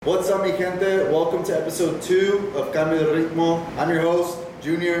What's up, mi gente? Welcome to episode 2 of Cambio de Ritmo. I'm your host,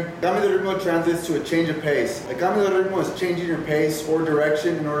 Junior. Cambio de Ritmo translates to a change of pace. A cambio de ritmo is changing your pace or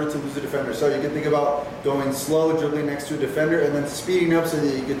direction in order to lose a defender. So you can think about going slow, dribbling next to a defender, and then speeding up so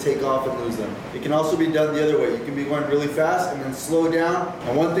that you can take off and lose them. It can also be done the other way. You can be going really fast and then slow down.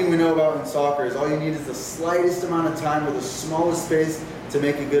 And one thing we know about in soccer is all you need is the slightest amount of time or the smallest space to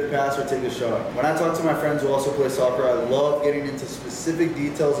make a good pass or take a shot. When I talk to my friends who also play soccer, I love getting into specific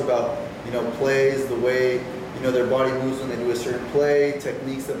details about, plays, the way, their body moves when they do a certain play,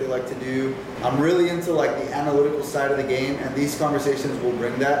 techniques that they like to do. I'm really into the analytical side of the game, and these conversations will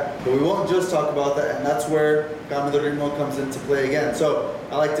bring that. But we won't just talk about that, and that's where Cambio de Ritmo comes into play again. So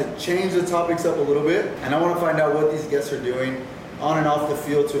I like to change the topics up a little bit, and I want to find out what these guests are doing on and off the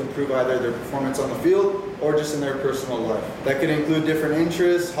field to improve either their performance on the field or just in their personal life. That could include different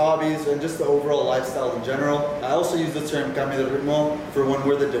interests, hobbies, and just the overall lifestyle in general. I also use the term cambio de ritmo for when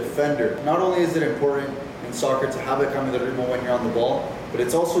we're the defender. Not only is it important in soccer to have a cambio de ritmo when you're on the ball, but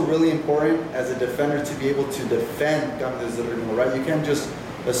it's also really important as a defender to be able to defend cambio de ritmo, right? You can't just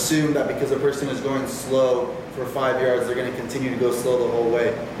assume that because a person is going slow for 5 yards, they're going to continue to go slow the whole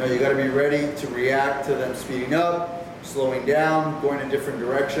way. No, you got to be ready to react to them speeding up, slowing down, going a different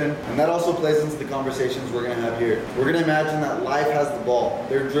direction. And that also plays into the conversations we're going to have here. We're going to imagine that life has the ball.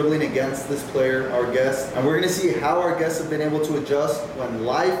 They're dribbling against this player, our guest, and we're going to see how our guests have been able to adjust when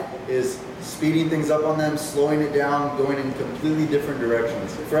life is speeding things up on them, slowing it down, going in completely different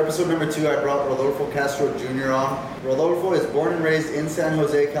directions. For episode number 2, I brought Rodolfo Castro Jr. on. Rodolfo is born and raised in San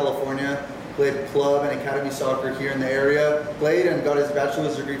Jose, California. Played club and academy soccer here in the area, played and got his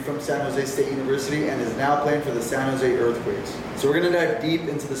bachelor's degree from San Jose State University, and is now playing for the San Jose Earthquakes. So we're going to dive deep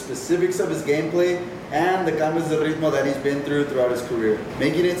into the specifics of his gameplay and the cambios de ritmo that he's been throughout his career.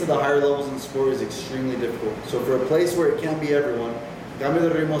 Making it to the higher levels in sport is extremely difficult. So for a place where it can't be everyone, Cambio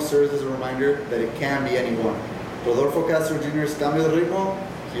de Ritmo serves as a reminder that it can be anyone. Rodolfo Castro Jr.'s Cambio de Ritmo,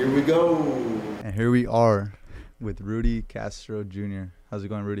 here we go. And here we are with Rudy Castro Jr. How's it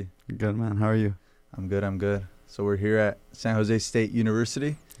going, Rudy? Good, man. How are you? I'm good. So we're here at San Jose State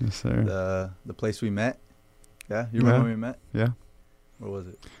University. Yes, sir. The place we met. Yeah? You remember when we met? Yeah. Where was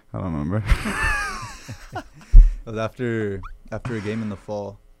it? I don't remember. It was after a game in the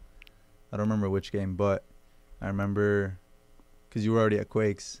fall. I don't remember which game, but I remember because you were already at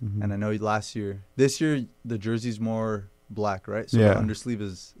Quakes. Mm-hmm. And I know this year, the jersey's more black, right? So yeah. the undersleeve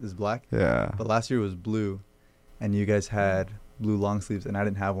is black. Yeah. But last year was blue, and you guys had blue long sleeves, and I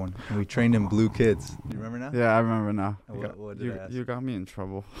didn't have one. And we trained in blue kids. You remember now? Yeah, I remember now. What did I ask? You got me in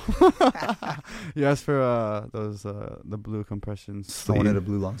trouble. You asked for those the blue compression sleeve. I wanted a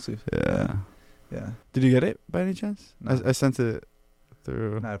blue long sleeve. Yeah. Did you get it by any chance? No. I sent it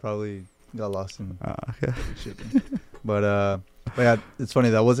through. No, I probably got lost in okay. shipping. But yeah, it's funny.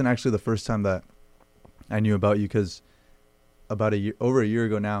 That wasn't actually the first time that I knew about you, because about over a year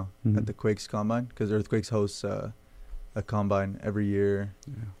ago now, mm-hmm. at the Quakes Combine, because Earthquakes hosts a combine every year.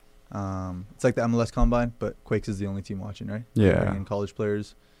 Yeah. It's like the MLS Combine, but Quakes is the only team watching, right? Yeah. They bring in college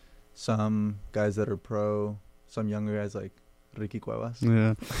players, some guys that are pro, some younger guys like Ricky Cuevas.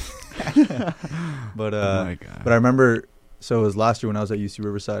 Yeah. But oh my God. But I remember, so it was last year when I was at UC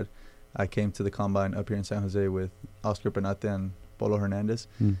Riverside. I came to the combine up here in San Jose with Oscar Penate and Polo Hernandez,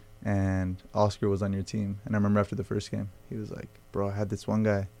 and Oscar was on your team. And I remember after the first game, he was like, "Bro, I had this one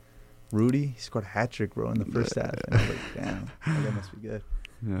guy, Rudy. He scored a hat trick, bro, in the first half." And I was like, "Damn, that guy must be good."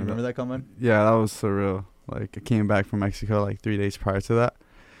 Yeah, you remember that combine? Yeah, that was surreal. I came back from Mexico 3 days prior to that.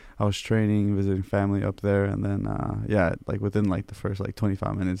 I was training, visiting family up there, and then within the first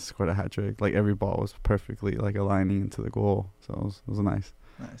 25 minutes, scored a hat trick. Every ball was perfectly aligning into the goal, so it was nice.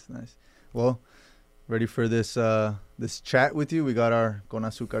 Nice. Well, ready for this chat with you? We got our con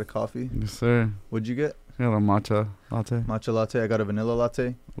azúcar coffee. Yes, sir. What'd you get? I got a matcha latte. Matcha latte. I got a vanilla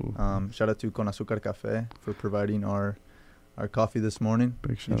latte. Ooh. Shout out to Con Azúcar Cafe for providing our coffee this morning.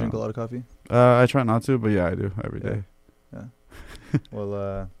 Big shout You drink out. a lot of coffee? I try not to, but yeah, I do every day. Yeah.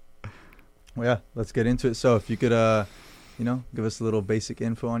 Well, yeah, let's get into it. So if you could, give us a little basic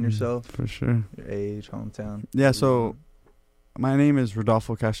info on yourself. For sure. Your age, hometown. Yeah, so my name is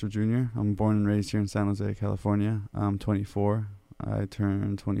Rodolfo Castro Jr. I'm born and raised here in San Jose, California. I'm 24. I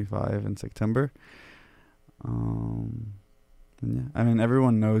turned 25 in September. And yeah, I mean,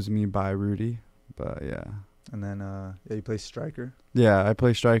 everyone knows me by Rudy, but yeah. And then, you play striker? Yeah, I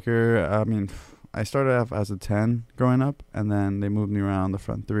play striker. I mean, I started off as a 10 growing up, and then they moved me around the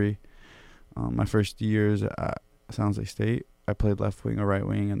front three. My first years at San Jose State, I played left wing or right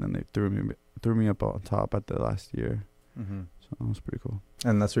wing, and then they threw me up on top at the last year. Mm-hmm. So that was pretty cool.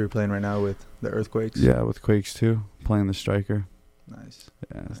 And that's where you're playing right now with the Earthquakes? Yeah, with Quakes too, playing the striker. Nice.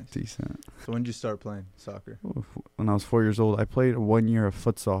 Yeah, it's Nice. decent. So when did you start playing soccer? When I was 4 years old, I played 1 year of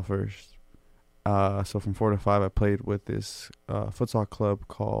futsal first. So from 4 to 5, I played with this futsal club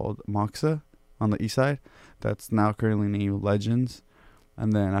called Moxa on the east side. That's now currently named Legends.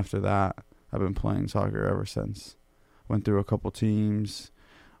 And then after that, I've been playing soccer ever since. Went through a couple teams.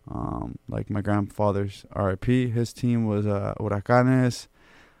 Like my grandfather's RIP, his team was Huracanes.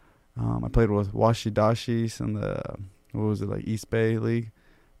 I played with Washi Dashis in the, what was it, like East Bay League.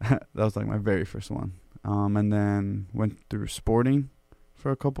 That was like my very first one. And then went through Sporting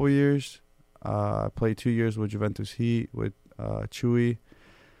for a couple years. I played 2 years with Juventus Heat with Chewy.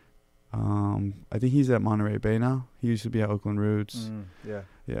 I think he's at Monterey Bay now. He used to be at Oakland Roots. Yeah.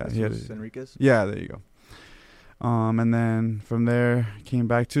 Yeah, This he had was Enriquez? Yeah, there you go. And then from there, came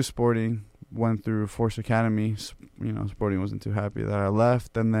back to Sporting, went through Force Academy. Sporting wasn't too happy that I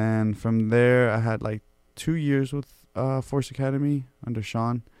left. And then from there, I had like 2 years with Force Academy under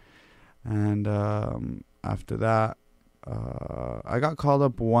Sean. And after that, I got called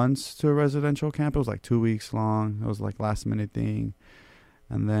up once to a residential camp. It was like 2 weeks long. It was like last minute thing.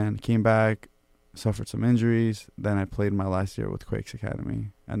 And then came back, suffered some injuries. Then I played my last year with Quakes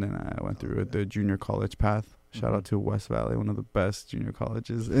Academy. And then I went through the junior college path. Shout out to West Valley, one of the best junior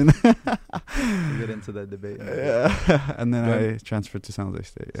colleges. We'll get into that debate. Yeah. And then I transferred to San Jose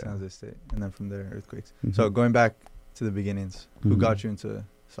State. Yeah. San Jose State. And then from there, Earthquakes. Mm-hmm. So going back to the beginnings, who got you into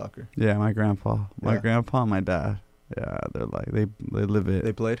soccer? Yeah, my grandpa. My Yeah. grandpa and my dad. Yeah, they're like, they live it.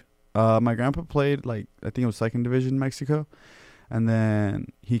 They played? My grandpa played, like, I think it was 2nd Division Mexico. And then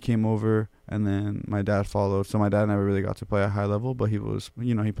he came over, and then my dad followed. So my dad never really got to play at high level, but he was,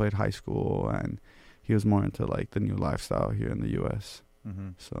 he played high school, and he was more into, like, the new lifestyle here in the U.S. Mm-hmm.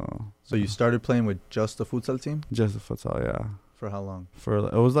 So you started playing with just the futsal team? Just the futsal, yeah. For how long?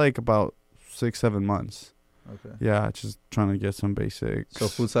 It was, like, about 6-7 months. Okay. Yeah, just trying to get some basics. So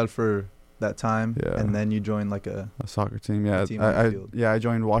futsal for that time, Yeah. and then you joined like a soccer team. Yeah, team on the field. I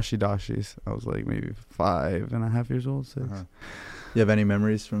joined Washi Dashis. I was like maybe 5.5 years old, 6. You have any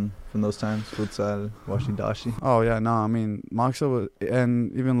memories from those times? Futsal, Washi Dashi? Oh yeah, no, I mean Moxa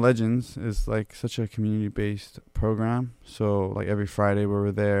and even Legends is like such a community-based program. So like every Friday we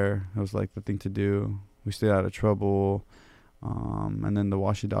were there. It was like the thing to do. We stayed out of trouble. And then the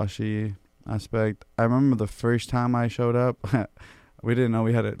Washi Dashi aspect. I remember the first time I showed up, we didn't know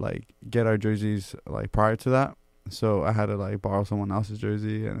we had to like get our jerseys like prior to that. So I had to like borrow someone else's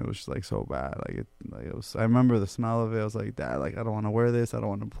jersey, and it was just like so bad. It was. I remember the smell of it. I was like, Dad, like I don't want to wear this. I don't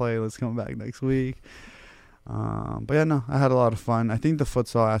want to play. Let's come back next week. But yeah, no, I had a lot of fun. I think the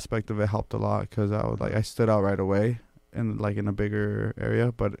futsal aspect of it helped a lot because I stood out right away in a bigger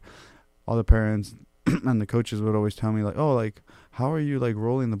area. But all the parents and the coaches would always tell me like, oh, like how are you like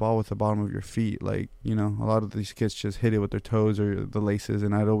rolling the ball with the bottom of your feet? Like, a lot of these kids just hit it with their toes or the laces,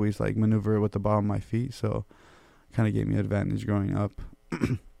 and I'd always like maneuver it with the bottom of my feet. So kind of gave me an advantage growing up.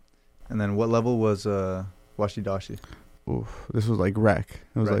 And then what level was Washi Dashi? Oof, this was like rec.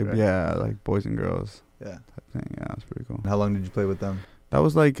 It was Rec. Yeah, like boys and girls. Yeah. Type thing. Yeah, that's pretty cool. And how long did you play with them? That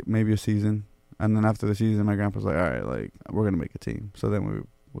was like maybe a season. And then after the season, my grandpa was like, all right, like we're going to make a team. So then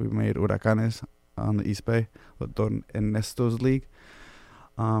we made Huracanes on the East Bay, with Don Ernesto's league.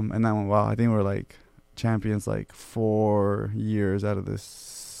 And that went well. I think we were like champions like 4 years out of the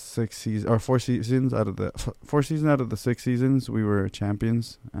 6 seasons, or 4 seasons out of the 4 seasons out of the 6 seasons we were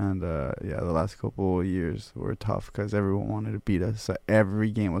champions. And the last couple of years were tough because everyone wanted to beat us, so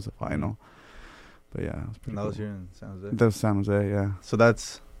every game was a final. But yeah, it was pretty And that cool. was here in San Jose? That was San Jose, yeah. So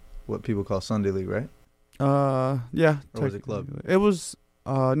that's what people call Sunday League, right? Yeah. Or was it club? It was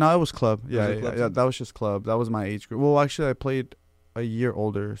no, it was club. Yeah, Was it club yeah, team? that was just club. That was my age group. Well, actually, I played a year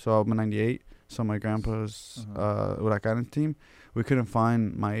older, so I'm a 98. So my grandpa's Huracan team, we couldn't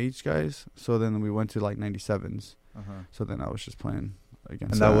find my age guys, so then we went to like 97s. So then I was just playing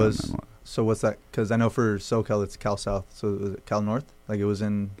against. And that them was so. What's that? Because I know for SoCal it's Cal South. So was it Cal North? Like it was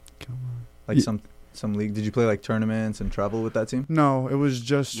in like some league. Did you play like tournaments and travel with that team? No, it was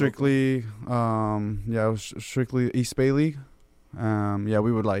just strictly. It was strictly East Bay League.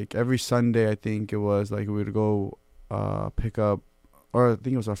 We would like every Sunday. I think it was like we would go pick up. Or I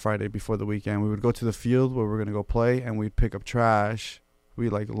think it was a Friday before the weekend. We would go to the field where we were gonna go play, and we'd pick up trash. We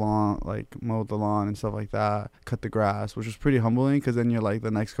mowed the lawn and stuff like that, cut the grass, which was pretty humbling. Because then you're like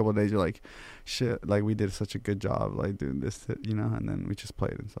the next couple of days you're like, shit, like we did such a good job, like doing this, And then we just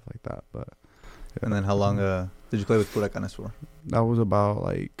played and stuff like that. But yeah. And then how long did you play with Huracanes for? That was about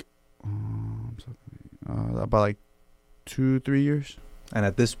like 2-3 years. And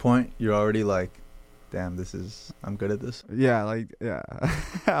at this point, you're already like, damn, I'm good at this. Yeah,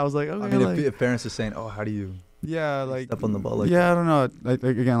 I was like, okay. I mean, if parents are saying, oh, how do you Yeah, like Step on the ball like yeah, I don't know. Like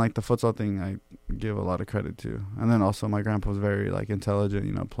again, like the futsal thing, I give a lot of credit to. And then also my grandpa was very like intelligent,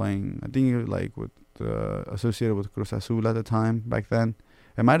 you know, playing. I think he was like with associated with Cruz Azul at the time back then.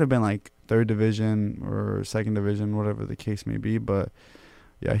 It might have been like third division or second division, whatever the case may be. But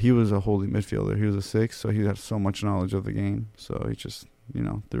yeah, he was a holy midfielder. He was a 6, so he had so much knowledge of the game. So he just, you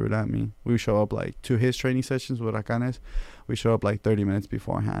know, threw it at me. We would show up like to his training sessions with Huracanes. We show up like 30 minutes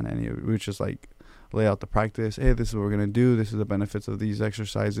beforehand, and we would just like lay out the practice. Hey, this is what we're gonna do. This is the benefits of these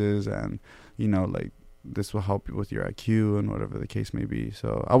exercises, and you know, like this will help you with your IQ and whatever the case may be.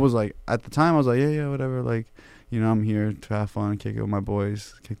 So I was like, at the time, I was like, yeah, whatever. Like, you know, I'm here to have fun, kick it with my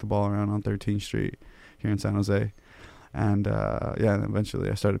boys, kick the ball around on 13th Street here in San Jose, and and eventually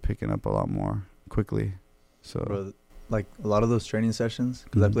I started picking up a lot more quickly. So, Bro, like a lot of those training sessions,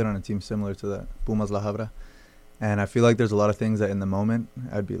 because I played on a team similar to that, Pumas La Habra. And I feel like there's a lot of things that in the moment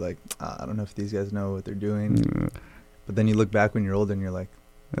I'd be like, I don't know if these guys know what they're doing. Yeah. But then you look back when you're older and you're like,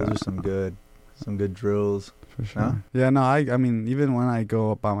 those are some good drills. For sure. No? Yeah, no, I mean, even when I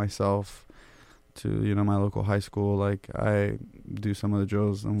go up by myself to, you know, my local high school, like I do some of the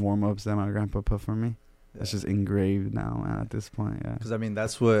drills and warm-ups that my grandpa put for me. Yeah. It's just engraved now, man, at this point, yeah. Because, I mean,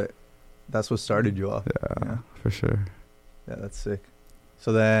 that's what started you off. Yeah, for sure. Yeah, that's sick.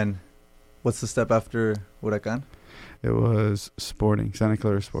 So then, what's the step after Huracan? It was Sporting, Santa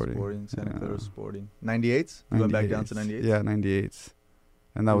Clara Sporting. Santa Clara Sporting. 98s? You went back down to 98s? Yeah, 98s.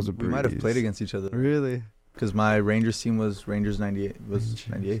 And that was a breeze. We might have played against each other. Really? Because my Rangers team was Rangers 98. Was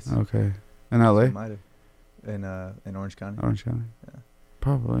 98s. Okay. In LA? Might have. In Orange County. Orange County. Yeah.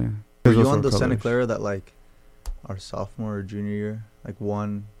 Probably. Were you on the Santa Clara that, like, our sophomore or junior year, like,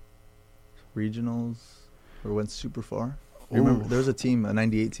 won regionals or went super far? You remember there was a team, a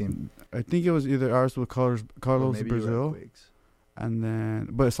 98 team. I think it was either ours with Carlos Brazil, and then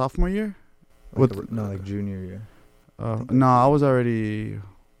but sophomore year, like like junior year. No, I was already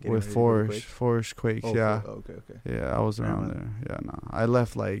Getting with Forest Quakes. Oh, yeah. Okay. Yeah, I was around there. Yeah, no, I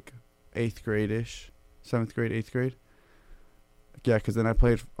left like 8th grade-ish, 7th grade, 8th grade. Yeah, because then I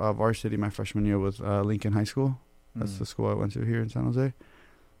played varsity my freshman year with Lincoln High School. That's the school I went to here in San Jose.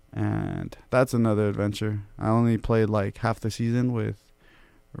 And that's another adventure. I only played like half the season with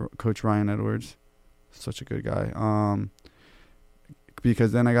Coach Ryan Edwards. Such a good guy.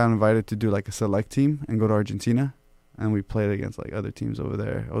 Because then I got invited to do like a select team and go to Argentina. And we played against like other teams over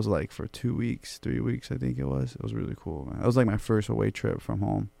there. It was like for 2 weeks, 3 weeks, I think it was. It was really cool, man. It was like my first away trip from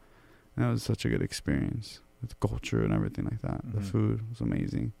home. And it was such a good experience with culture and everything like that. The food was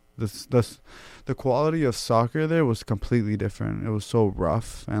amazing. The quality of soccer there was completely different. It was so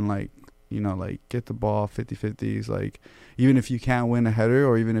rough and like, you know, like get the ball 50-50s. Like even if you can't win a header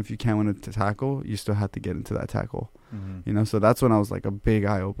or even if you can't win a tackle, you still have to get into that tackle. You know, so that's when I was like a big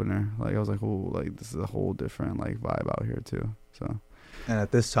eye opener. Like I was like, oh, like this is a whole different like vibe out here too. So. And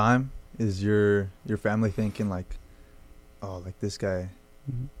at this time, is your family thinking like, oh, like this guy,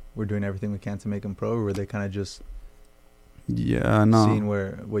 we're doing everything we can to make him pro, or were they kind of just seeing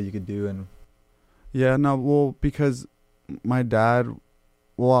what you could do? And well, because my dad,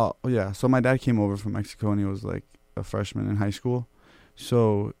 so my dad came over from Mexico and he was like a freshman in high school,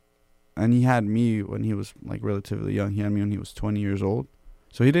 so, and he had me when he was like relatively young. He had me when he was 20 years old,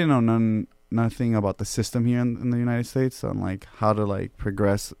 so he didn't know nothing about the system here in the United States on like how to like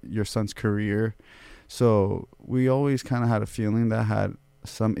progress your son's career. So we always kind of had a feeling that had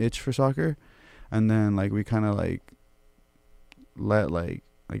some itch for soccer, and then like we kind of like let like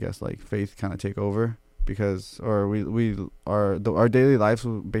I guess like faith kind of take over, because our daily lives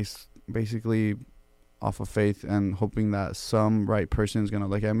were basically off of faith and hoping that some right person is gonna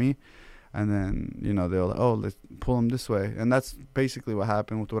look at me, and then you know they'll like, oh, let's pull him this way. And that's basically what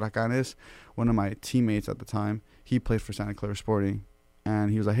happened with Huracanes. One of my teammates at the time, he played for Santa Clara Sporting, and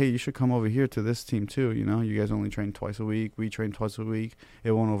he was like, hey, you should come over here to this team too, you know, you guys only train twice a week, we train twice a week,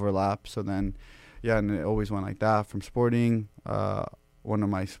 it won't overlap. So then and it always went like that from Sporting. One of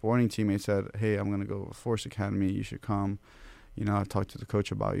my Sporting teammates said, hey, I'm going to go to Force Academy. You should come. You know, I've talked to the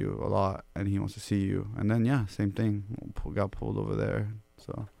coach about you a lot, and he wants to see you. And then, same thing. Got pulled over there.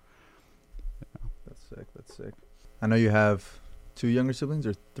 So, yeah. That's sick. I know you have 2 younger siblings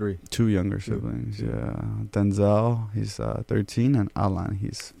or 3? 2 younger siblings, yeah. Denzel, he's 13, and Alan,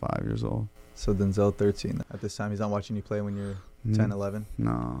 he's 5 years old. So Denzel, 13. At this time, he's not watching you play when you're 10, 11?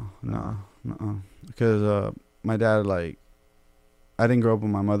 No. Because my dad, like, I didn't grow up with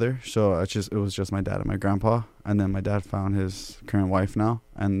my mother, so it was just my dad and my grandpa. And then my dad found his current wife now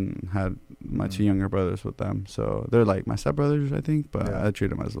and had my two younger brothers with them. So they're like my stepbrothers, I think, but Yeah. I treat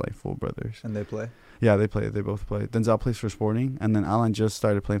them as like full brothers. And they play? Yeah, they play. They both play. Denzel plays for Sporting, and then Alan just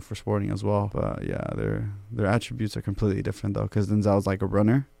started playing for Sporting as well. But yeah, their attributes are completely different though, because Denzel's like a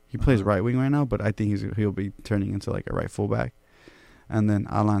runner. He plays right wing right now, but I think he'll be turning into like a right fullback. And then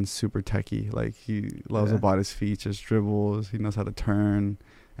Alan's super techie. Like he loves about his feet, just dribbles. He knows how to turn,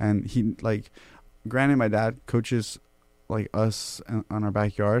 and he like. Granted, my dad coaches like us on our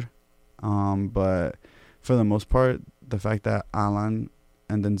backyard, but for the most part, the fact that Alan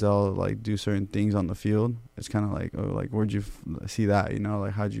and Denzel like do certain things on the field, it's kind of like, oh, like where'd you see that? You know,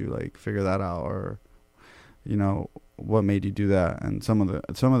 like how'd you like figure that out, or you know, what made you do that? And some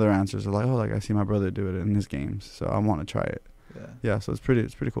of their answers are like, oh, like I see my brother do it in his games, so I want to try it. Yeah. So it's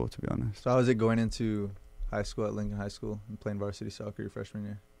pretty cool, to be honest. So how was it going into high school at Lincoln High School and playing varsity soccer your freshman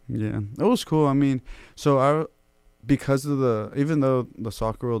year? Yeah, it was cool. I mean, because of even though the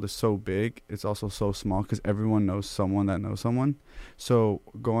soccer world is so big, it's also so small because everyone knows someone that knows someone. So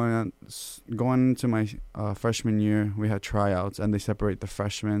going into my freshman year, we had tryouts, and they separate the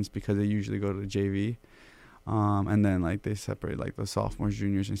freshmen because they usually go to the JV, and then like they separate like the sophomores,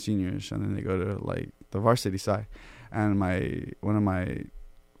 juniors, and seniors, and then they go to like the varsity side. And one of my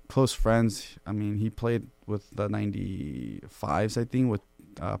close friends, I mean, he played with the 95s, I think, with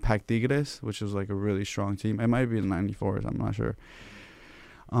Pac Tigres, which was like a really strong team. It might be the 94s, I'm not sure.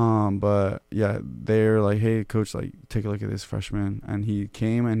 But yeah, they're like, hey coach, like take a look at this freshman. And he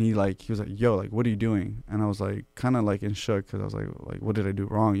came and he was like, yo, like what are you doing? And I was like kind of like in shock, because I was like what did I do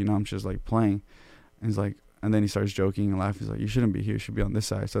wrong? You know, I'm just like playing. And he's like, and then he starts joking and laughing. He's like, you shouldn't be here, you should be on this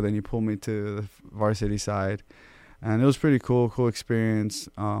side. So then he pulled me to the varsity side, and it was pretty cool experience,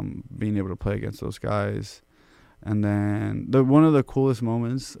 being able to play against those guys. And then one of the coolest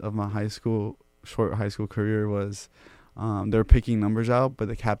moments of my short high school career was they were picking numbers out, but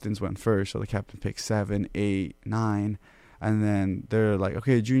the captains went first. So the captain picked 7, 8, 9. And then they're like,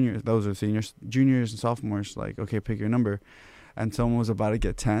 okay, juniors, those are seniors, juniors and sophomores, like, okay, pick your number. And someone was about to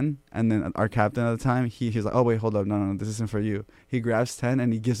get 10. And then our captain at the time, he's like, oh, wait, hold up. No, this isn't for you. He grabs 10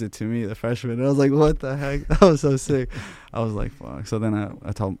 and he gives it to me, the freshman. And I was like, what the heck? That was so sick. I was like, fuck. So then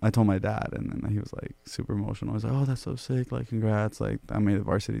I told my dad, and then he was like super emotional. I was like, oh, that's so sick. Like, congrats. Like, I made the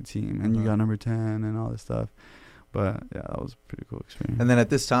varsity team and you got number 10 and all this stuff. But yeah, that was a pretty cool experience. And then at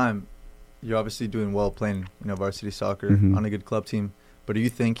this time, you're obviously doing well playing, varsity soccer on a good club team. But are you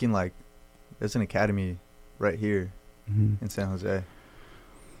thinking like, there's an academy right here in San Jose?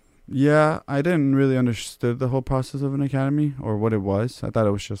 Yeah, I didn't really understood the whole process of an academy or what it was. I thought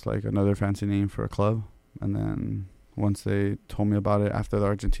it was just like another fancy name for a club. And then once they told me about it after the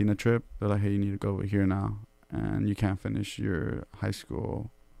Argentina trip, they're like, hey, you need to go over here now. And you can't finish your high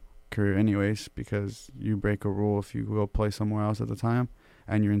school career anyways, because you break a rule if you go play somewhere else at the time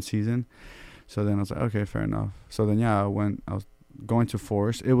and you're in season. So then I was like, okay, fair enough. So then, yeah, I was going to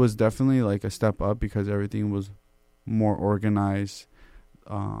Forest. It was definitely like a step up because everything was more organized.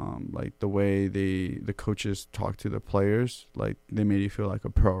 Like the way the coaches talk to the players, like they made you feel like a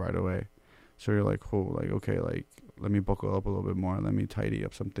pro right away. So you're like, cool, like, okay, like let me buckle up a little bit more, let me tidy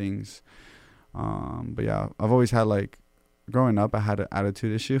up some things. But yeah, I've always had like, growing up I had an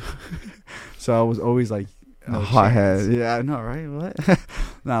attitude issue. So I was always like a hothead. Yeah, I know, right? What?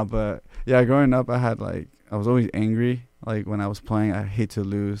 Nah, but yeah, growing up I was always angry. Like when I was playing, I hate to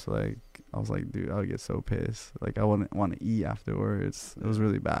lose. Like I was like, dude, I would get so pissed. Like I wouldn't want to eat afterwards. It was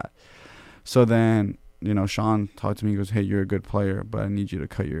really bad. So then, Sean talked to me. He goes, hey, you're a good player, but I need you to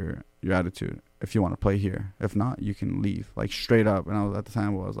cut your attitude if you want to play here. If not, you can leave. Like straight up. And I was at the time,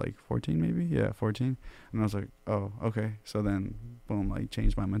 I was like 14 maybe? Yeah, 14. And I was like, oh, okay. So then, boom, like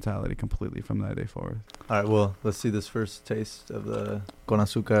changed my mentality completely from that day forward. All right, well, let's see this first taste of the con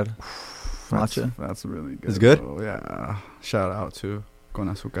azúcar matcha. That's really good. It's good? Bro. Yeah. Shout out to Con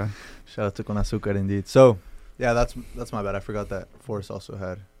Azúcar. Shout out to Con Azúcar indeed. So, yeah, that's my bad. I forgot that Forest also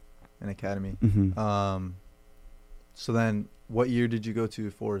had an academy. Mm-hmm. So then, what year did you go to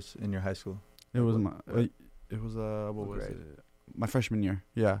Forest in your high school? It was my freshman year.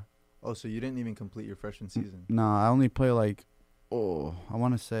 Yeah. Oh, so you didn't even complete your freshman season? No, I only play I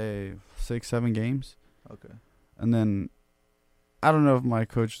want to say 6-7 games. Okay. And then I don't know if my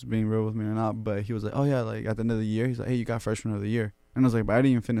coach was being real with me or not, but he was like, oh yeah, like at the end of the year, he's like, hey, you got freshman of the year. And I was like, but I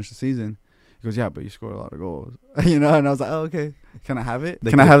didn't even finish the season. He goes, yeah, but you scored a lot of goals. And I was like, oh, okay. Can I have it?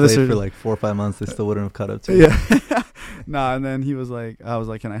 Can I have this for like 4 or 5 months? They still wouldn't have cut up to it. Yeah. Nah, and then I was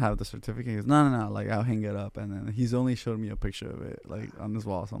like, can I have the certificate? He goes, no, like I'll hang it up. And then he's only showed me a picture of it like on this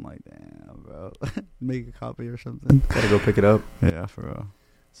wall. So I'm like, damn, bro, make a copy or something. Gotta go pick it up. Yeah, for real.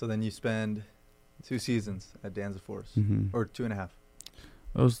 So then you spend 2 seasons at Danza Forest, Mm-hmm. or 2.5.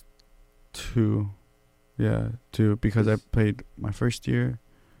 It was 2. Yeah, 2, because I played my first year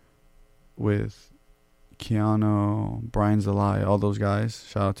with Keanu, Brian Zalai, all those guys.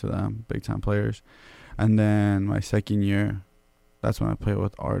 Shout out to them, big time players. And then my second year, that's when I played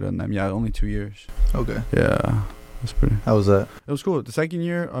with Arda and them. Yeah, only 2 years. Okay. Yeah, that's pretty. How was that? It was cool. The second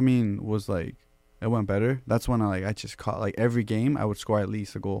year, I mean, was like, it went better. That's when I just caught, like, every game I would score at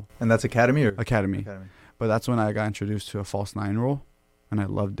least a goal. And that's academy or? Academy. But that's when I got introduced to a false 9 role, and I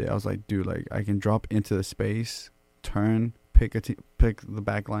loved it. I was like, dude, like, I can drop into the space, turn, pick the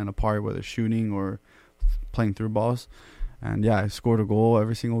back line apart, whether shooting or playing through balls. And yeah, I scored a goal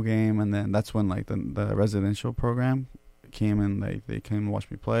every single game. And then that's when, like, the residential program came and they came and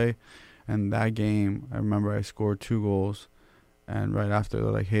watched me play. And that game, I remember I scored 2 goals. And right after,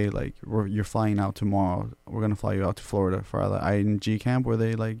 they're like, hey, like, you're flying out tomorrow. We're going to fly you out to Florida for our ING camp where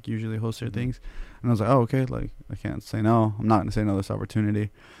they, like, usually host their things. And I was like, oh, okay. Like, I can't say no. I'm not going to say no to this opportunity.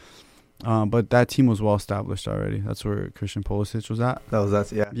 But that team was well established already. That's where Christian Pulisic was at.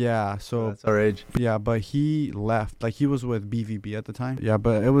 Yeah. Yeah, so that's our age. Yeah, but he left. Like, he was with BVB at the time. Yeah,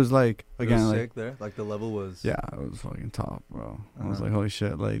 but it was like, again, it was like, sick there. Like, the level was. Yeah, it was fucking top, bro. I was like, holy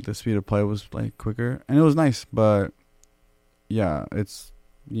shit. Like, the speed of play was, like, quicker, and it was nice. But yeah, it's,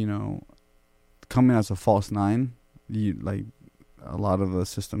 you know, coming as a false 9. You like a lot of the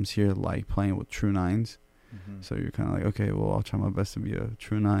systems here like playing with true 9s. Mm-hmm. So you're kind of like, okay, well, I'll try my best to be a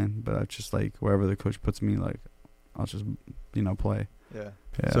true 9, but I just, like, wherever the coach puts me, like, I'll just, you know, play. Yeah.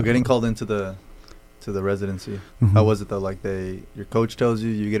 So getting called into the residency, mm-hmm. How was it though? Like, your coach tells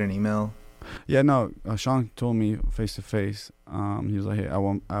you get an email. Yeah, no. Sean told me face to face. He was like, hey, I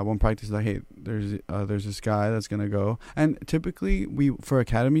won't practice. Like, hey, there's this guy that's gonna go. And typically, for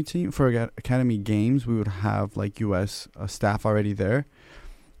academy games, we would have, like, U.S. Staff already there.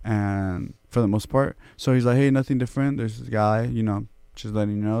 And for the most part, so he's like, hey, nothing different. There's this guy, you know, just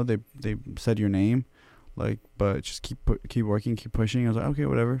letting you know. They said your name, like, but just keep working, keep pushing. I was like, okay,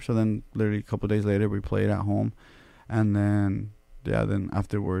 whatever. So then, literally a couple of days later, we played at home, and then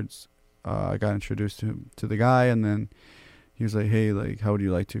afterwards, I got introduced to the guy, and then he was like, hey, like, how would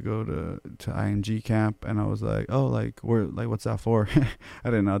you like to go to ING camp? And I was like, oh, like, what's that for? I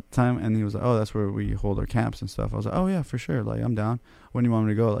didn't know at the time. And he was like, oh, that's where we hold our camps and stuff. I was like, oh yeah, for sure, like, I'm down. When do you want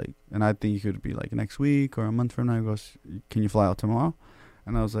me to go? Like, and I think you could be like next week or a month from now. He goes, can you fly out tomorrow?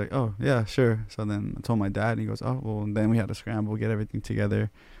 And I was like, oh yeah, sure. So then I told my dad, and he goes, oh, well, and then we had to scramble, get everything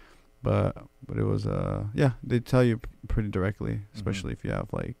together. But it was yeah, they tell you pretty directly, especially if you have,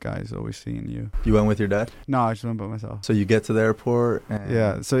 like, guys always seeing you. You went with your dad? No, I just went by myself. So you get to the airport and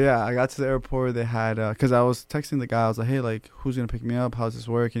yeah. So yeah, I got to the airport. They had because I was texting the guy. I was like, hey, like, who's gonna pick me up? How's this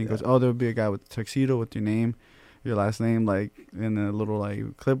work? And he goes, oh, there'll be a guy with a tuxedo with your name, your last name, like, in a little,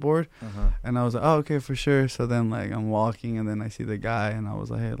 like, clipboard. And I was like, oh, okay, for sure. So then, like, I'm walking, and then I see the guy, and I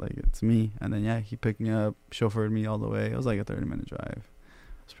was like, hey, like, it's me. And then yeah, he picked me up, chauffeured me all the way. It was like a 30-minute drive.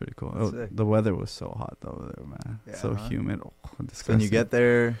 It's pretty cool. The weather was so hot over there, man. Yeah, so humid. Oh, so when you get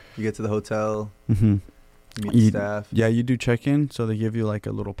there, you get to the hotel, mm-hmm. You meet the staff. Yeah, you do check-in, so they give you, like,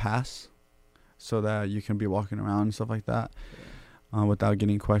 a little pass so that you can be walking around and stuff like that without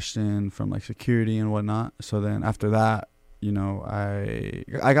getting questioned from, like, security and whatnot. So then after that, you know,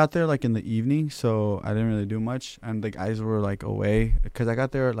 I got there, like, in the evening, so I didn't really do much. And the guys were, like, away because I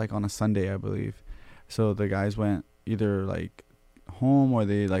got there, like, on a Sunday, I believe. So the guys went either, like, home or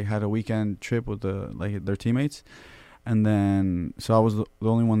they, like, had a weekend trip with their teammates. And then so I was the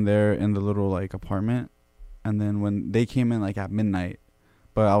only one there in the little, like, apartment. And then when they came in, like, at midnight,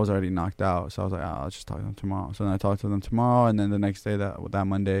 but I was already knocked out, so I was like, I'll just talk to them tomorrow. So then I talked to them tomorrow, and then the next day, that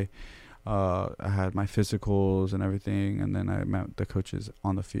Monday, I had my physicals and everything, and then I met the coaches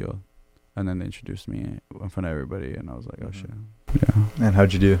on the field, and then they introduced me in front of everybody, and I was like, oh shit. Yeah. And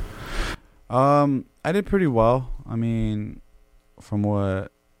how'd you do? I did pretty well. I mean, from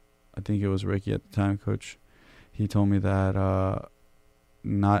what I think it was Ricky at the time, coach, he told me that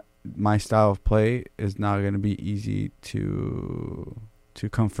not my style of play is not going to be easy to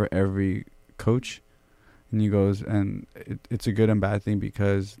come for every coach. And he goes, and it's a good and bad thing,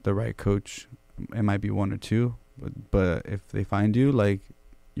 because the right coach, it might be one or two, but if they find you, like,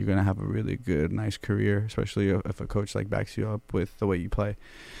 you're going to have a really good, nice career, especially if a coach, like, backs you up with the way you play.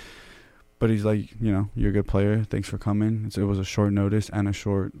 But he's like, you know, you're a good player. Thanks for coming. It was a short notice and a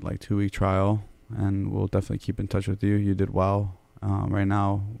short, like, 2-week trial, and we'll definitely keep in touch with you. You did well. Right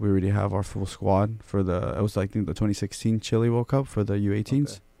now, we already have our full squad for it was, I think, the 2016 Chile World Cup for the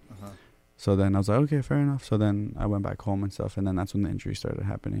U18s. Okay. So then I was like, okay, fair enough. So then I went back home and stuff, and then that's when the injury started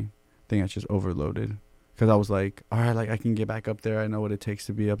happening. I think I just overloaded, because I was like, all right, like, I can get back up there. I know what it takes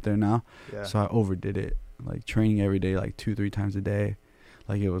to be up there now. Yeah. So I overdid it, like, training every day, like 2-3 times a day.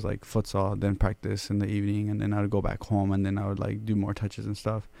 Like, it was like futsal, then practice in the evening, and then I would go back home, and then I would like do more touches and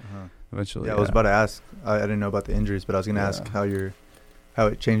stuff. Eventually, I was about to ask. I didn't know about the injuries, but I was gonna ask how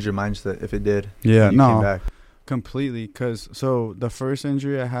it changed your mindset, if it did. Yeah, when you came back. Completely. Cause so the first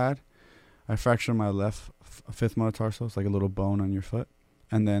injury I had, I fractured my left fifth metatarsal. It's like a little bone on your foot.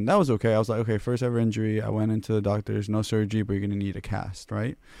 And then that was okay. I was like, okay, first ever injury. I went into the doctors, no surgery, but you're going to need a cast,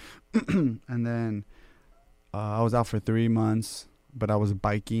 right? And then I was out for 3 months, but I was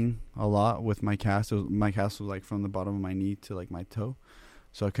biking a lot with my cast. My cast was like from the bottom of my knee to like my toe.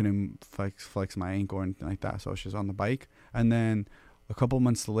 So I couldn't flex my ankle or anything like that. So I was just on the bike. And then a couple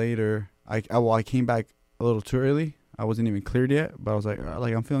months later, I came back a little too early. I wasn't even cleared yet, but I was like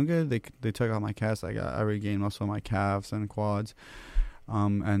I'm feeling good. They took out my cast. I regained muscle in my calves and quads.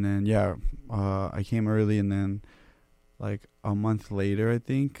 And then I came early, and then like a month later, I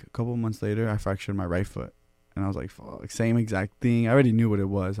think a couple months later, I fractured my right foot. And I was like, fuck, same exact thing. I already knew what it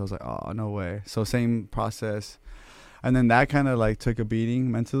was. I was like, oh, no way. So same process. And then that kind of like took a beating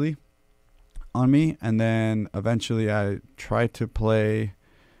mentally on me. And then eventually I tried to play.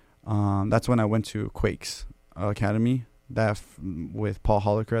 That's when I went to Quakes Academy with Paul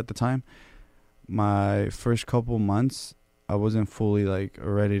Holliker at the time. My first couple months, I wasn't fully like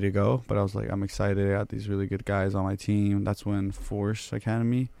ready to go, but I was like, I'm excited. I got these really good guys on my team. That's when Force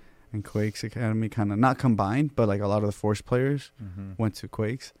Academy and Quakes Academy kind of not combined, but like a lot of the Force players went to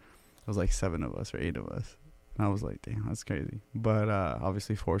Quakes. It was like 7 of us or 8 of us. And I was like, damn, that's crazy. But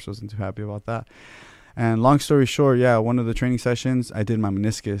obviously Force wasn't too happy about that. And long story short, one of the training sessions, I did my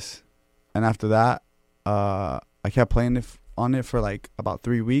meniscus. And after that, I kept playing on it for like about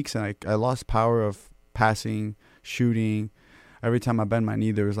 3 weeks. And I lost power of passing, shooting. Every time I bend my knee,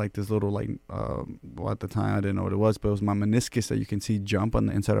 there was like this little at the time I didn't know what it was, but it was my meniscus that you can see jump on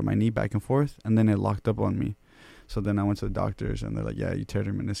the inside of my knee back and forth, and then it locked up on me. So then I went to the doctors, and they're like, yeah, you teared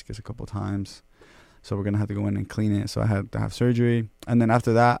your meniscus a couple times, so we're going to have to go in and clean it. So I had to have surgery. And then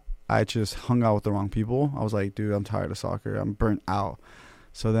after that, I just hung out with the wrong people. I was like, dude, I'm tired of soccer. I'm burnt out.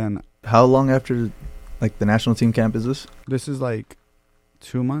 So then... How long after like the national team camp is this? This is like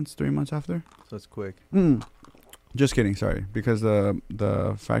 2 months, 3 months after. So it's quick. Just kidding, sorry, because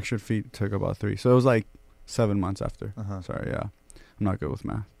the fractured feet took about 3. So it was like 7 months after. Sorry, I'm not good with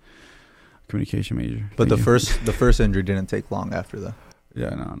math. Communication major. But the first injury didn't take long after that.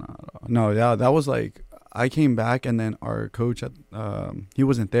 Yeah, no. Yeah, that was like, I came back, and then our coach he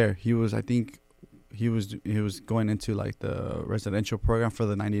wasn't there. He was going into like the residential program for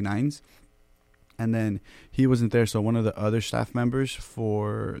the 99s, and then he wasn't there. So one of the other staff members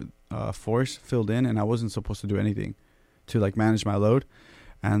for Force filled in, and I wasn't supposed to do anything to like manage my load.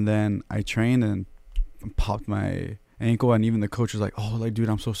 And then I trained and popped my ankle, and even the coach was like, oh, like, dude,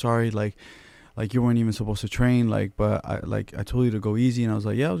 I'm so sorry, like you weren't even supposed to train, like, but I told you to go easy. And I was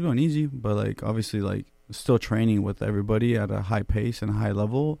like, yeah, I was going easy, but like obviously like still training with everybody at a high pace and a high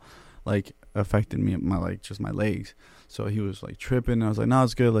level like affected me, my legs. So he was like tripping, and I was like, no,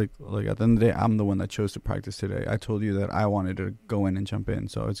 it's good. Like at the end of the day, I'm the one that chose to practice today. I told you that I wanted to go in and jump in,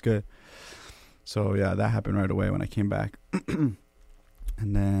 so it's good. So yeah, that happened right away when I came back. And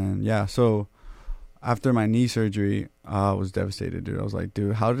then so after my knee surgery, I was devastated, dude. I was like,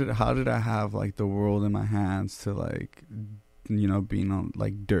 dude, how did I have like the world in my hands to like, being on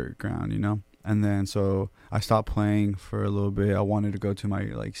like dirt ground, And then so I stopped playing for a little bit. I wanted to go to my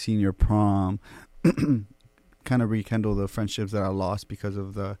like senior prom. Kind of rekindle the friendships that I lost because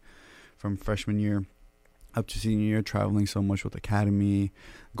of from freshman year up to senior year, traveling so much with academy,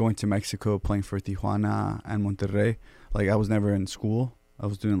 going to Mexico, playing for Tijuana and Monterrey. Like I was never in school. I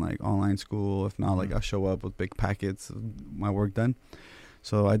was doing like online school. If not, like I show up with big packets of my work done.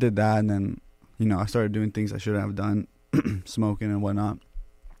 So I did that, and then I started doing things I shouldn't have done, smoking and whatnot.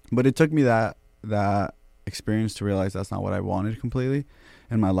 But it took me that experience to realize that's not what I wanted completely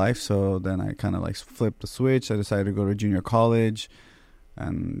in my life. So then I kind of like flipped the switch. I decided to go to junior college,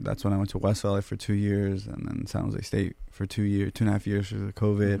 and that's when I went to West Valley for 2 years, and then San Jose State for 2.5 years for the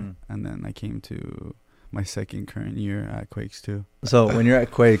COVID. And then I came to my second current year at Quakes too. So when you're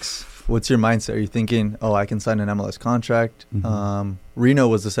at Quakes, what's your mindset? Are you thinking, oh, I can sign an MLS contract? Reno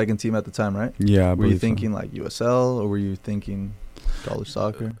was the second team at the time, right? Yeah. Were you thinking like USL, or were you thinking college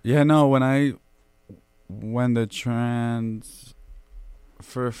soccer? Yeah, no, when the transfer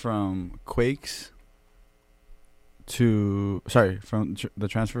from Quakes the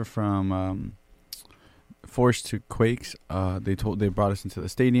transfer from Force to Quakes, they brought us into the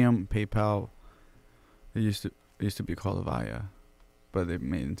stadium, PayPal. It used to be called Avaya, but they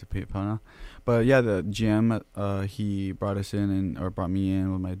made it into PayPal now. But yeah, the GM he brought me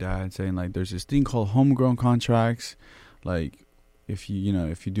in with my dad, saying like there's this thing called homegrown contracts, like if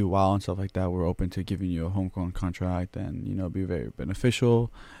you do well and stuff like that, we're open to giving you a homegrown contract, and be very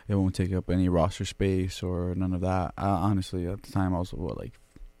beneficial. It won't take up any roster space or none of that. Honestly, at the time I was like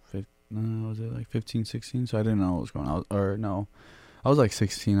 15, 16, so I didn't know what was going on. I was like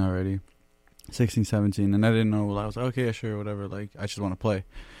 16 already, 16, 17, and I didn't know. I was like, okay, sure, whatever, like I just want to play.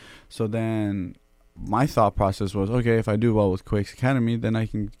 So then my thought process was, okay, if I do well with Quakes Academy, then I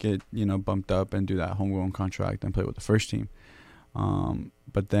can get bumped up and do that homegrown contract and play with the first team.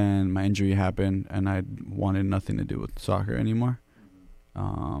 But then my injury happened, and I wanted nothing to do with soccer anymore.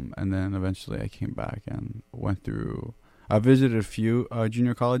 And then eventually I came back and went through. I visited a few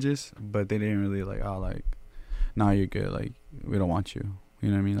junior colleges, but they didn't really nah, you're good. Like, we don't want you. You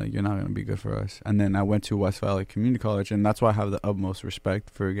know what I mean? Like, you're not going to be good for us. And then I went to West Valley Community College, and that's why I have the utmost respect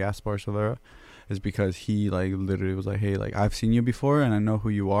for Gaspar Solera, is because he, literally was like, hey, I've seen you before, and I know who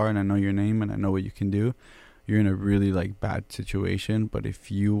you are, and I know your name, and I know what you can do. You're in a really, bad situation, but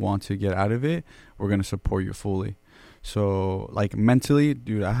if you want to get out of it, we're going to support you fully. So, mentally,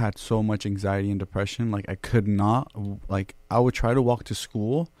 dude, I had so much anxiety and depression. I could not, I would try to walk to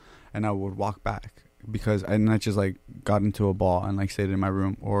school, and I would walk back. Because I just got into a ball and stayed in my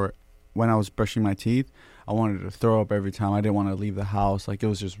room. Or when I was brushing my teeth, I wanted to throw up every time. I didn't want to leave the house. It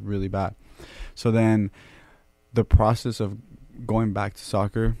was just really bad. So then the process of going back to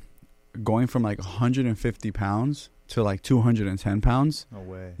soccer, going from 150 pounds to 210 pounds. No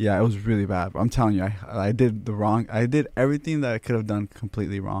way. Yeah, it was really bad. I'm telling you, I did everything that I could have done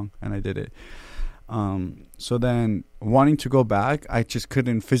completely wrong, and I did it. So then wanting to go back, I just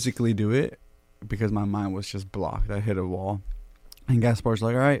couldn't physically do it, because my mind was just blocked. I hit a wall. And Gaspar's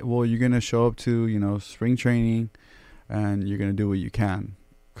like, all right, well, you're going to show up to, spring training, and you're going to do what you can.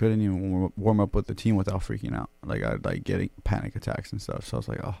 Couldn't even warm up with the team without freaking out. I'd getting panic attacks and stuff. So I was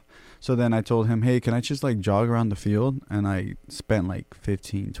like, oh. So then I told him, hey, can I just jog around the field? And I spent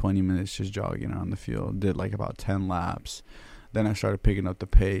 15, 20 minutes just jogging around the field. Did about 10 laps. Then I started picking up the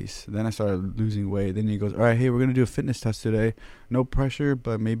pace. Then I started losing weight. Then he goes, all right, hey, we're going to do a fitness test today. No pressure,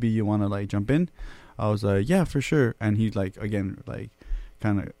 but maybe you want to, jump in? I was like, yeah, for sure. And he, again,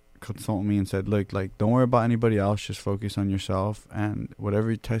 kind of consulted me and said, look, don't worry about anybody else. Just focus on yourself. And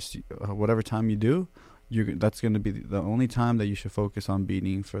whatever time you do, that's going to be the only time that you should focus on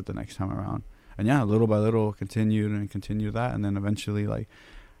beating for the next time around. And, yeah, little by little, continued that. And then eventually,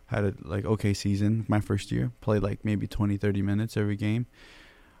 had a okay season my first year. Played maybe 20, 30 minutes every game.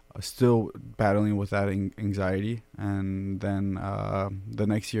 Still battling with that anxiety. And then the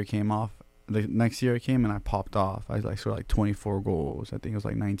next year came off. The next year it came and I popped off. I scored 24 goals. I think it was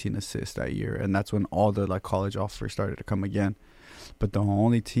 19 assists that year. And that's when all the college offers started to come again. But the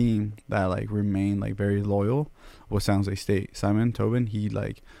only team that remained very loyal was San Jose State. Simon Tobin, he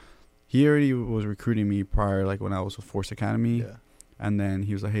already was recruiting me prior, when I was with Force Academy. Yeah. And then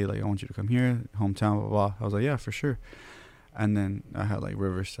he was like, hey, I want you to come here, hometown, blah, blah. I was like, yeah, for sure. And then I had,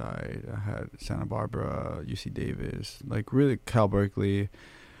 Riverside. I had Santa Barbara, UC Davis, really Cal Berkeley.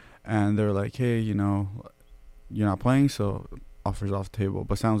 And they were like, hey, you're not playing, so offers off the table.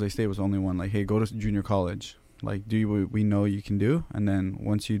 But San Jose State was the only one, hey, go to junior college. Do what we know you can do. And then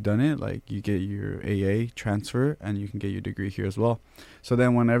once you've done it, you get your AA transfer, and you can get your degree here as well. So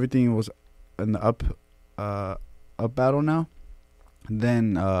then when everything was in the up battle now,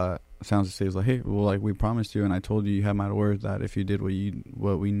 then San Jose State was like, hey, well, we promised you, and I told you had my word that if you did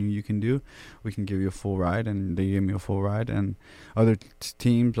what we knew you can do, we can give you a full ride. And they gave me a full ride. And other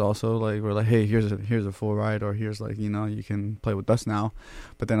teams also were like, hey, here's a full ride, or here's you can play with us now.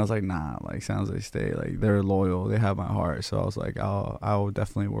 But then I was like, nah, San Jose State, they're loyal, they have my heart. So I was like, I'll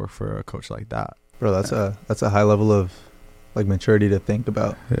definitely work for a coach like that. Bro, that's a high level of maturity to think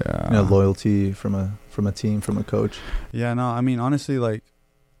about. Yeah, loyalty from a team, from a coach. Yeah, no, I mean, honestly,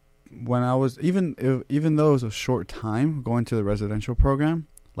 when I was even though it was a short time going to the residential program,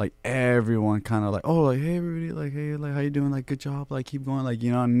 everyone kind of hey everybody, hey, how you doing, good job, keep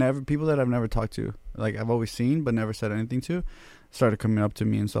going, never people that I've never talked to, I've always seen but never said anything to, started coming up to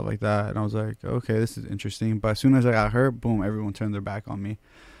me and stuff like that. And I was like, okay, this is interesting. But as soon as I got hurt, boom, everyone turned their back on me.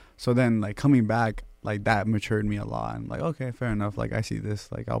 So then coming back, that matured me a lot. I'm okay, fair enough. I see this.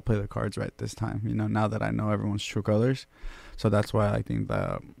 I'll play the cards right this time. Now that I know everyone's true colors. So that's why I think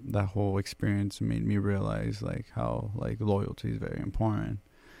that whole experience made me realize how loyalty is very important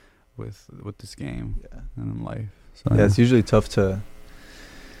with this game and in life. So, yeah, it's usually tough to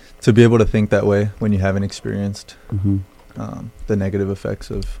be able to think that way when you haven't experienced the negative effects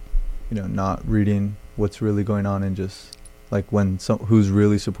of not reading what's really going on, and just who's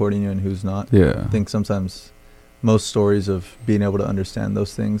really supporting you and who's not. Yeah, I think sometimes most stories of being able to understand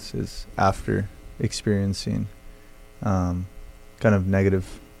those things is after experiencing kind of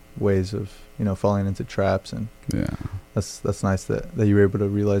negative ways of, falling into traps, and that's nice that you were able to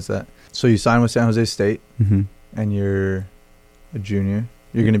realize that. So you signed with San Jose State, and you're a junior.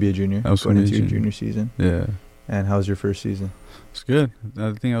 You're going to be a junior going into your junior season. Yeah. And how was your first season? It's good.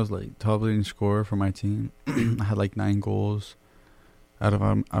 I think I was like top leading scorer for my team. I had like 9 goals out of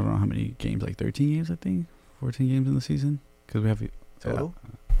I don't know how many games, like 13 games, I think, 14 games in the season, because we have total.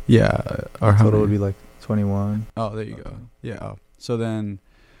 Our total would be like 21. Oh, there you go. Yeah. So then,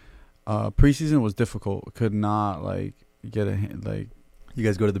 preseason was difficult. Could not like get a like. You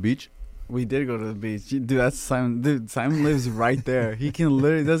guys go to the beach? We did go to the beach. Dude, that's Simon. Dude, Simon lives right there. He can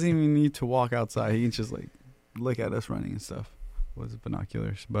literally doesn't even need to walk outside. He can just like look at us running and stuff with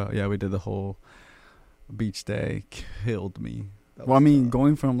binoculars. But yeah, we did the whole beach day. Killed me. Well, I mean,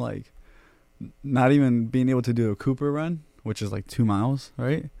 going from like not even being able to do a Cooper run, which is like 2 miles,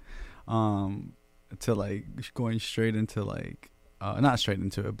 right? To like going straight into like not straight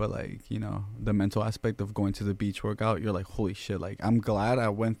into it, but like, the mental aspect of going to the beach workout. You're like, holy shit, like I'm glad I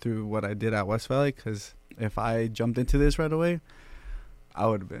went through what I did at West Valley, because if I jumped into this right away, I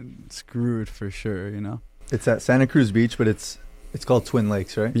would have been screwed for sure. It's at Santa Cruz Beach, but it's called Twin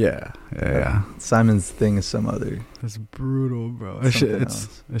Lakes, right? Yeah. Simon's thing is some other. It's brutal, bro. It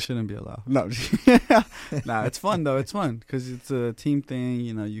shouldn't be allowed. No, nah, it's fun though. It's fun because it's a team thing.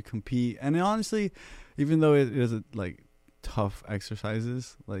 You compete, and honestly, even though it is like tough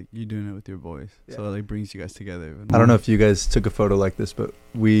exercises, like you're doing it with your boys, so it like brings you guys together. I don't know if you guys took a photo like this, but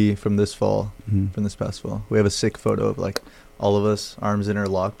we from this past fall, we have a sick photo of like all of us arms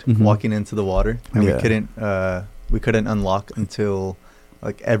interlocked walking into the water, and we couldn't unlock until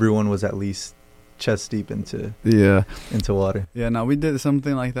like everyone was at least chest deep into water. Yeah, no, we did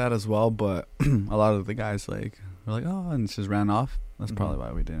something like that as well, but a lot of the guys like were like, oh, and just ran off. That's probably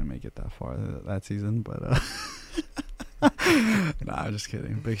why we didn't make it that far that season, but nah, just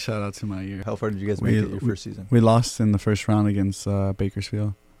kidding. Big shout out to my year. How far did you guys make it your first season? We lost in the first round against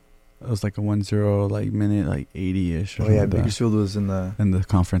Bakersfield. It was like a 1-0 like minute like 80ish. Oh yeah, Bakersfield was in the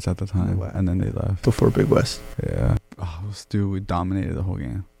conference at the time, and then they left before Big West. Yeah, we dominated the whole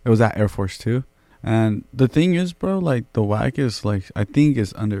game. It was at Air Force 2, and the thing is, bro, like the WAC is like I think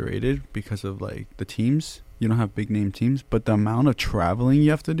is underrated because of like the teams. You don't have big name teams, but the amount of traveling you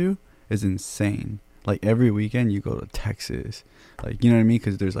have to do is insane. Like every weekend you go to Texas, like you know what I mean?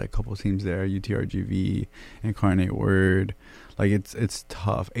 Because there's like a couple teams there, UTRGV, Incarnate Word. Like it's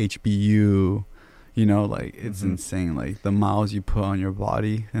tough. HBU, like it's insane. Like the miles you put on your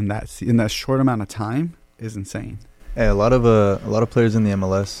body in that short amount of time is insane. Hey, a lot of players in the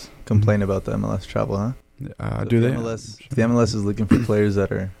MLS complain about the MLS travel, huh? Do they? The MLS is looking for players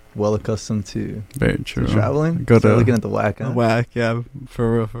that are well accustomed to very true to traveling. They're looking at the WAC. Huh? The WAC, yeah,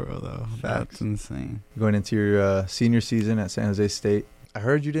 for real though. That's insane. Going into your senior season at San Jose State, I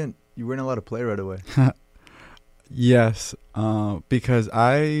heard you weren't allowed to play right away. Yes, because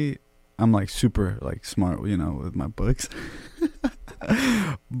I'm like super like smart, with my books.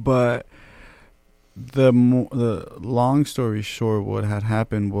 But the long story short, what had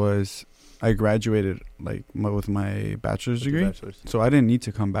happened was I graduated like with my bachelor's degree, so I didn't need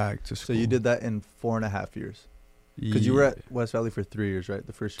to come back to school. So you did that in 4.5 years, because you were at West Valley for 3 years, right?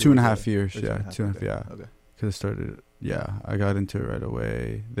 The first 2.5 years, yeah, 2.5, yeah. Okay. Because it started, I got into it right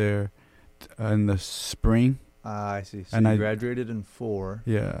away there in the spring. I see. So you graduated in 4.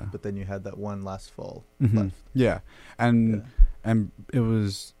 Yeah. But then you had that one last fall left. Yeah. And it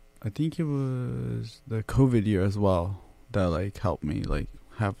was, I think it was the COVID year as well that like helped me like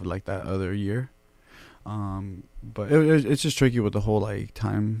have like that other year. But it's just tricky with the whole like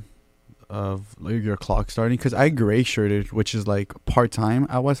time of like your clock starting, because I gray shirted, which is like part-time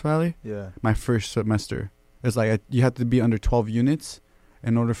at West Valley. Yeah. My first semester. It's like you have to be under 12 units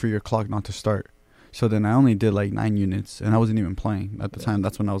in order for your clock not to start. So then I only did like 9 units, and I wasn't even playing at the time.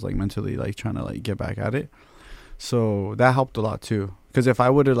 That's when I was like mentally like trying to like get back at it. So that helped a lot too, because if I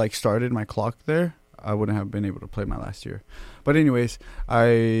would have like started my clock there, I wouldn't have been able to play my last year. But anyways,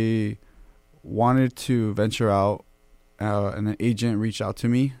 I wanted to venture out, and an agent reached out to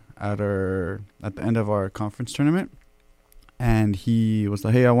me at the end of our conference tournament, and he was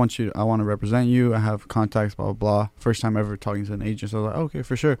like, "Hey, I want to represent you. I have contacts, blah blah blah." First time ever talking to an agent, so I was like, "Okay,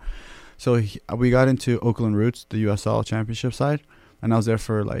 for sure." So we got into Oakland Roots, the USL championship side, and I was there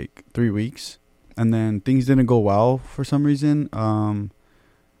for like 3 weeks. And then things didn't go well for some reason.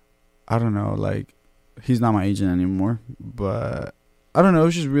 I don't know, like he's not my agent anymore, but I don't know, it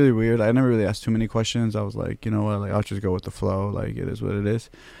was just really weird. I never really asked too many questions. I was like, you know what, like I'll just go with the flow, like it is what it is.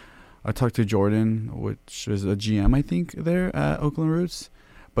 I talked to Jordan, which is a GM I think there at Oakland Roots,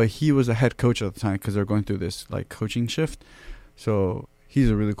 but he was a head coach at the time because they're going through this like coaching shift. So he's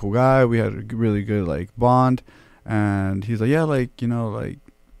a really cool guy. We had a really good like bond, and he's like, yeah, like, you know, like,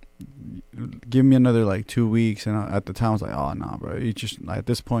 give me another like 2 weeks. And at the time I was like, oh nah, bro, you just, at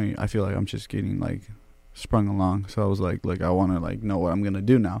this point I feel like I'm just getting like sprung along. So I was like I want to like know what I'm gonna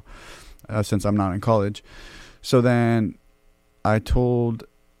do now, since I'm not in college. So then I told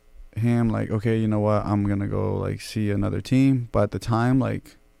him like, okay, you know what, I'm gonna go like see another team. But at the time,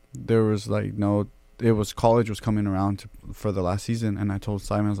 like, there was like no, it was, college was coming around for the last season, and I told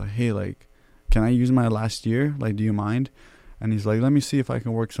Simon, I was like, hey, like, can I use my last year? Like, do you mind? And he's like, let me see if I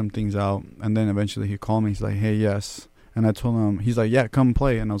can work some things out. And then eventually he called me. He's like, hey, yes. And I told him, he's like, yeah, come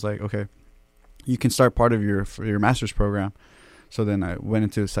play. And I was like, okay, you can start part of your master's program. So then I went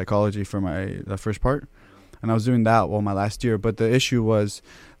into psychology for the first part, and I was doing that while my last year. But the issue was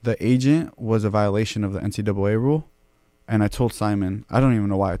the agent was a violation of the NCAA rule. And I told Simon, I don't even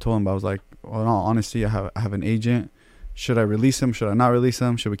know why I told him, but I was like, well, in all honesty, I have an agent. Should I release him? Should I not release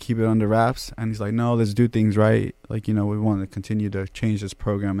him? Should we keep it under wraps? And he's like, no, let's do things right. Like, you know, we want to continue to change this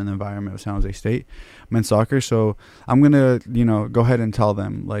program and the environment of San Jose State men's soccer. So I'm going to, you know, go ahead and tell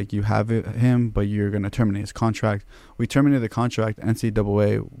them, like, you have him, but you're going to terminate his contract. We terminated the contract.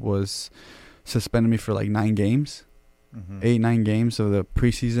 NCAA was suspended me for like 9 games, 8-9 games of the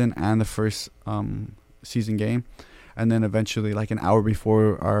preseason and the first season game. And then eventually, like an hour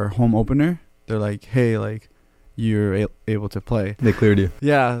before our home opener, they're like, hey, like, you're able to play. They cleared you.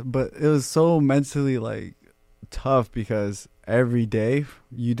 Yeah, but it was so mentally like tough because every day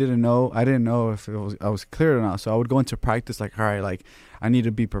I didn't know if I was cleared or not. So I would go into practice like, all right, like, I need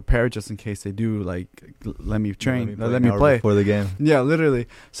to be prepared just in case they do like let me train, let me play before the game. Yeah, literally.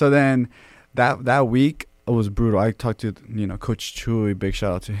 So then that week it was brutal. I talked to, you know, Coach Chewy, big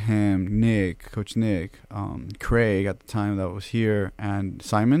shout out to him, Coach Nick, Craig at the time that was here, and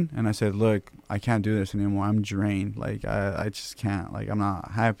Simon. And I said, look, I can't do this anymore. I'm drained. Like, I just can't. Like, I'm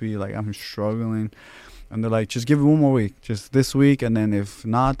not happy. Like, I'm struggling. And they're like, just give it one more week, just this week. And then if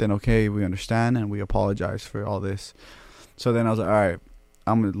not, then okay, we understand and we apologize for all this. So then I was like, all right,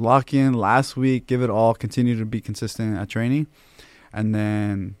 I'm going to lock in last week, give it all, continue to be consistent at training. And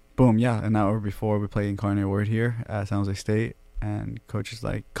then boom, yeah, an hour before we played Incarnate Word here at San Jose State, and coach is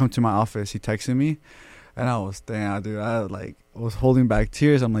like, come to my office. He texted me, and I was, damn, dude, I was holding back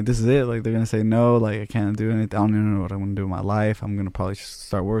tears. I'm like, this is it. Like, they're going to say no. Like, I can't do anything. I don't even know what I'm going to do with my life. I'm going to probably just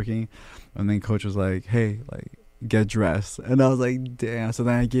start working. And then coach was like, hey, like, get dressed. And I was like, damn. So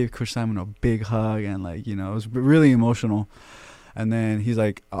then I gave Coach Simon a big hug, and, like, you know, it was really emotional. And then he's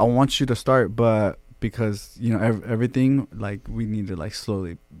like, I want you to start, but because, you know, everything, like, we need to, like,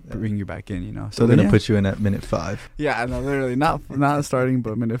 slowly bring you back in, you know. So they're going to put you in at minute 5. Yeah, no, literally, not starting,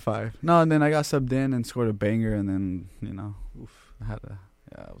 but minute 5. No, and then I got subbed in and scored a banger, and then, you know, it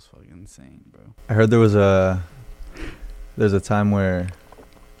was fucking insane, bro. I heard there's a time where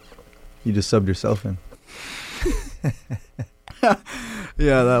you just subbed yourself in.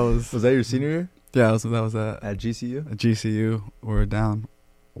 Yeah, that was that your senior year? Yeah, that was at GCU? At GCU, we're down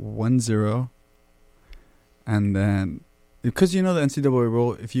 1-0. And then, because you know the NCAA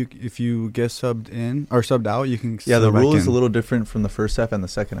rule, if you get subbed in or subbed out, you can. Yeah, the rule is a little different from the first half and the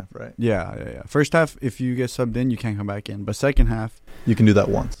second half, right? Yeah. First half, if you get subbed in, you can't come back in. But second half, you can do that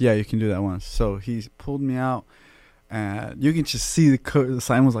once. Yeah, you can do that once. So he pulled me out, and you can just see the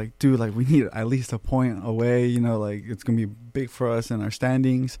Simon was like, dude, like, we need at least a point away. You know, like, it's gonna be big for us in our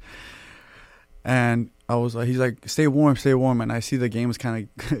standings. And I was like, he's like, stay warm. And I see the game is kind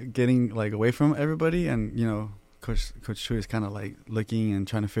of getting like away from everybody. And, you know, Coach Chu is kind of like looking and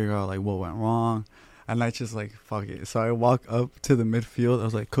trying to figure out like what went wrong. And I just like, fuck it. So I walk up to the midfield. I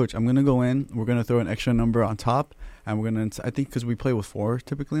was like, Coach, I'm going to go in. We're going to throw an extra number on top. And we're going to, I think because we play with 4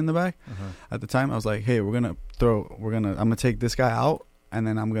 typically in the back at the time. I was like, hey, I'm going to take this guy out. And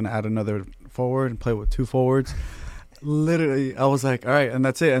then I'm going to add another forward and play with 2 forwards. Literally, I was like, all right, and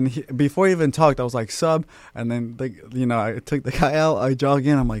that's it. And before he even talked, I was like, sub. And then, like, you know, I took the guy out. I jog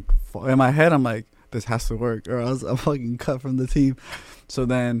in. I'm like, in my head, I'm like, this has to work, or else I'm fucking cut from the team. So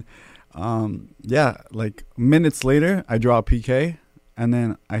then, like minutes later, I draw a PK, and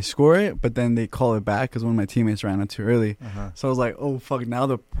then I score it. But then they call it back because one of my teammates ran out too early. So I was like, oh fuck, now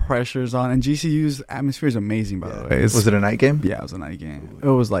the pressure's on. And GCU's atmosphere is amazing, by the way. Was it a night game? Yeah, it was a night game. It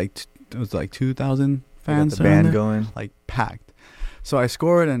was like 2,000 fans, the band going, like packed. So I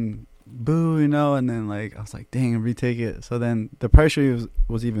scored and boo, you know, and then like I was like, dang, retake it. So then the pressure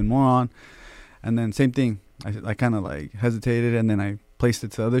was even more on, and then same thing. I kind of like hesitated, and then I placed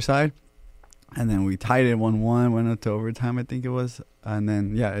it to the other side, and then we tied it 1-1. Went up to overtime, I think it was, and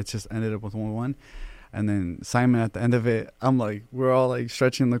then it just ended up with 1-1. And then Simon at the end of it, I'm like, we're all like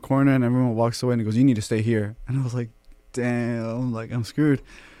stretching in the corner, and everyone walks away and he goes, you need to stay here. And I was like, damn, like, I'm screwed.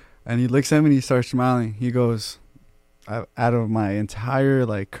 And he looks at me and he starts smiling. He goes, out of my entire,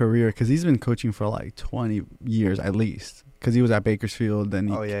 like, career, because he's been coaching for, like, 20 years at least, because he was at Bakersfield. And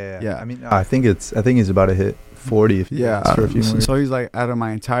yeah. I mean, I think he's about to hit 40 if he for a few more years. So he's like, out of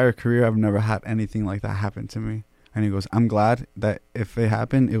my entire career, I've never had anything like that happen to me. And he goes, I'm glad that if it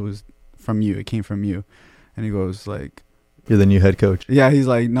happened, it was from you. It came from you. And he goes, like, you're the new head coach. Yeah, he's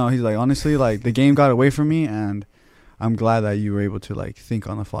like, no, he's like, honestly, like, the game got away from me, and I'm glad that you were able to, like, think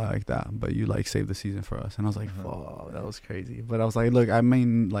on the fly like that, but you, like, saved the season for us. And I was like, oh, that was crazy. But I was like, look, I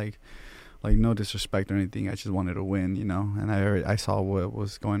mean, like no disrespect or anything. I just wanted to win, you know. And I saw what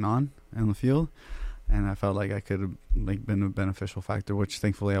was going on in the field, and I felt like I could have, like, been a beneficial factor, which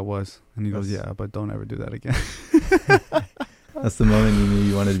thankfully I was. And he goes, yeah, but don't ever do that again. That's the moment you knew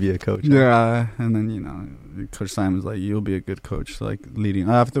you wanted to be a coach. Yeah, and then, you know, Coach Simon's like, you'll be a good coach, like, leading.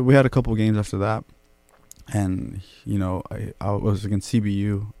 After we had a couple of games after that, and, you know, I was against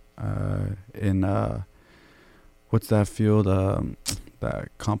CBU in what's that field? That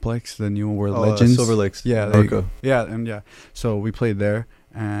complex, the new one where Legends. Silver Lakes. Yeah, there you go. Yeah, and yeah. So we played there,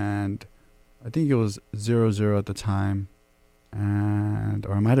 and I think it was 0-0 at the time,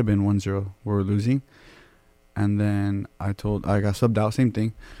 or it might have been 1-0. We were losing. And then I got subbed out, same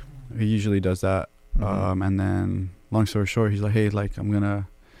thing. He usually does that. Mm-hmm. And then, long story short, he's like, hey, like, we're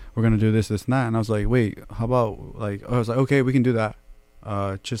going to do this, and that. And I was like, wait, how about, like, I was like, okay, we can do that.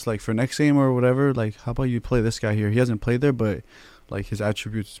 Just, like, for next game or whatever, like, how about you play this guy here? He hasn't played there, but, like, his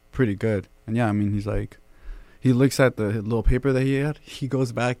attributes pretty good. And, yeah, I mean, he's like, he looks at the little paper that he had. He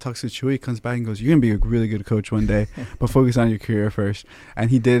goes back, talks to Chewy, comes back and goes, you're going to be a really good coach one day, but focus on your career first. And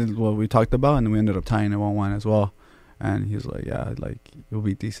he did what we talked about, and we ended up tying it 1-1 as well. And he was like, yeah, like, you'll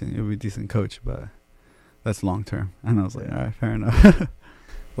be decent. You'll be a decent coach, but that's long term. And I was like, all right, fair enough.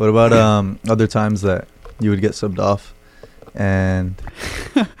 What about other times that you would get subbed off and...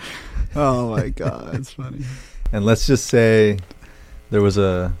 Oh, my God, it's funny. And let's just say there was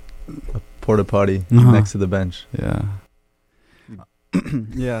a porta potty next to the bench. Yeah.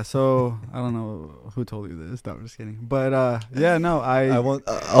 Yeah, so I don't know who told you this. No, I'm just kidding. But yeah, no, I won't.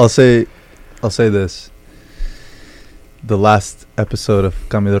 I'll say this. The last episode of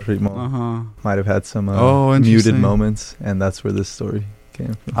Cambio Ritmo might have had some muted moments, and that's where this story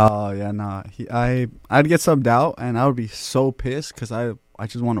came from. Oh yeah, nah. I'd get subbed out, and I would be so pissed because I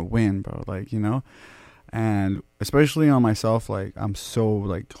just want to win, bro. Like, you know. And especially on myself, like, I'm so,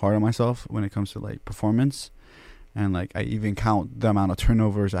 like, hard on myself when it comes to, like, performance. And, like, I even count the amount of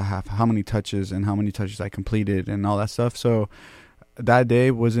turnovers I have, how many touches I completed and all that stuff. So that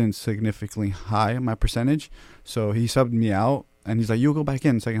day wasn't significantly high, my percentage. So he subbed me out, and he's like, you'll go back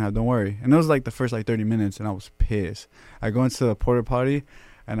in second half, don't worry. And it was, like, the first, like, 30 minutes, and I was pissed. I go into the porta potty,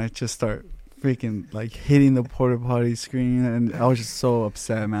 and I just start freaking, like, hitting the porta potty screen, and I was just so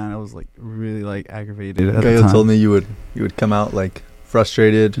upset, man. I was, like, really, like, aggravated at the time. Told me you would come out, like,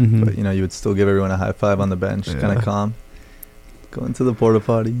 frustrated, but, you know, you would still give everyone a high five on the bench, kind of calm. Go into the porta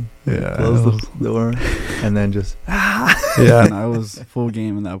potty, close the door, and then just yeah, no, it was full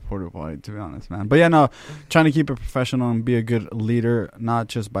game in that porta potty, to be honest, man. But yeah, no, trying to keep it professional and be a good leader, not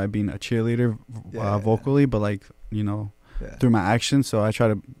just by being a cheerleader vocally, but, like, you know, through my actions. So I try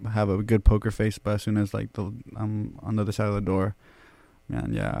to have a good poker face, but as soon as, like, I'm on the other side of the door,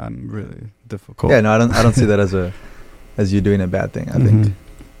 man, yeah, I'm really difficult. Yeah, no, I don't see that as you doing a bad thing.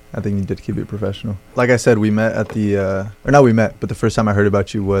 I think you did keep it professional. Like I said, we met at but the first time I heard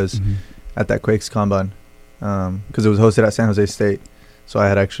about you was at that Quakes Combine, because it was hosted at San Jose State. So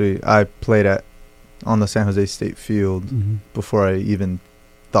I played on the San Jose State field before I even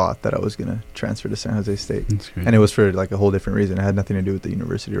thought that I was gonna transfer to San Jose State, and it was for, like, a whole different reason. It had nothing to do with the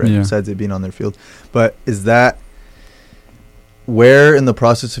university, right? Besides it being on their field. But is that where in the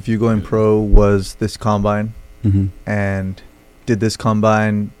process of you going pro was this combine, and did this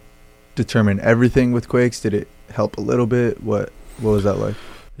combine determine everything with Quakes? Did it help a little bit? What was that like?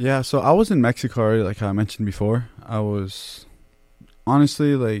 Yeah, so I was in Mexico already, like I mentioned before. I was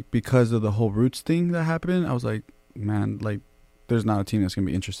honestly, like, because of the whole roots thing that happened, I was like, man, like, there's not a team that's going to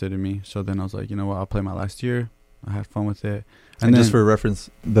be interested in me. So then I was like, you know what, I'll play my last year. I had fun with it. And just for reference,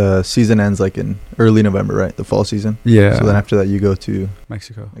 the season ends, like, in early November, right? The fall season. Yeah. So then after that, you go to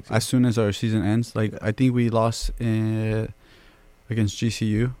Mexico. As soon as our season ends, like, I think we lost against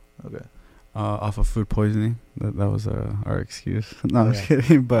GCU. Okay. Off of food poisoning. That was our excuse. No, I'm just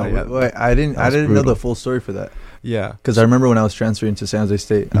kidding. But wait, I didn't know the full story for that. Yeah. Because I remember when I was transferring to San Jose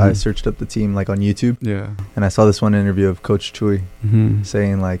State, I searched up the team, like, on YouTube. Yeah. And I saw this one interview of Coach Chewy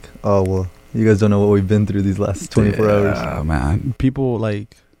saying, like, oh, well, you guys don't know what we've been through these last 24 hours. Yeah, man. People,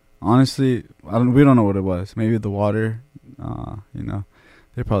 like, Honestly, we don't know what it was. Maybe the water.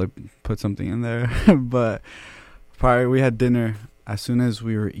 They probably put something in there. But prior, we had dinner. As soon as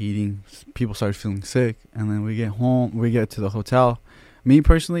we were eating, people started feeling sick, and then we get to the hotel. Me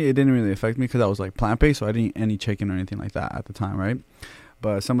personally, it didn't really affect me because I was like plant-based, so I didn't eat any chicken or anything like that at the time, right?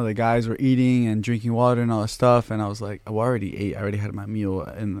 But some of the guys were eating and drinking water and all that stuff, and I was like, I already ate. I already had my meal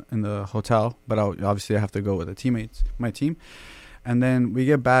in the hotel, but obviously I have to go with my team. And then we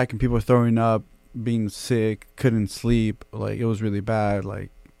get back, and people are throwing up, being sick, couldn't sleep. Like, it was really bad. Like,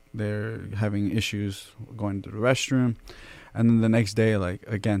 they're having issues going to the restroom. And then the next day, like,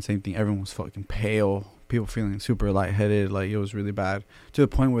 again, same thing. Everyone was fucking pale. People feeling super lightheaded. Like, it was really bad. To the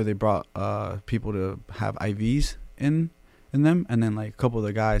point where they brought people to have IVs in them. And then, like, a couple of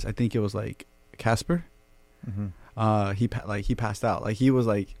the guys, I think it was, like, Casper. Mm-hmm. He passed out. Like, he was,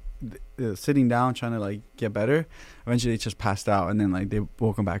 like, sitting down trying to, like, get better. Eventually, he just passed out. And then, like, they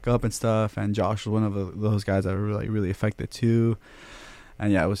woke him back up and stuff. And Josh was one of those guys that were, like, really affected, too.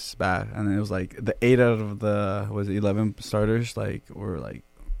 And yeah, it was bad. And then it was like the 8 out of the 11 starters like were like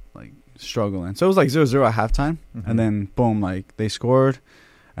struggling. So it was like 0-0 at halftime. Mm-hmm. And then boom, like they scored,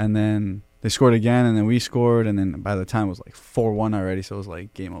 and then they scored again, and then we scored, and then by the time it was like 4-1 already. So it was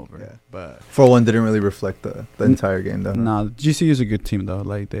like game over. Yeah. But 4-1 didn't really reflect the entire game though. Nah, GCU is a good team though.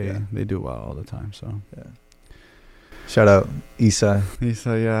 Like they do well all the time. So yeah. Shout out Isa.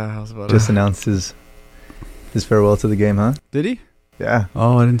 Yeah, I was about just announced his farewell to the game, huh? Did he? Yeah.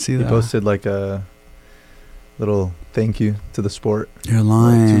 Oh, I didn't see that. He posted like a little thank you to the sport. You're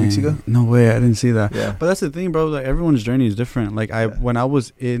lying. 2 weeks ago? No way, I didn't see that. Yeah. But that's the thing, bro. Like, everyone's journey is different. Like, when I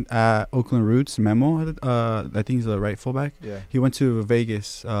was in Oakland Roots, Memo, I think he's the right fullback. Yeah. He went to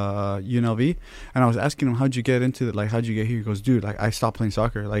Vegas, UNLV, and I was asking him, how'd you get into it? Like, how'd you get here? He goes, dude, like, I stopped playing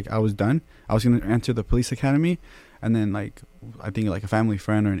soccer. Like, I was done. I was going to enter the police academy, and then, like, I think, like, a family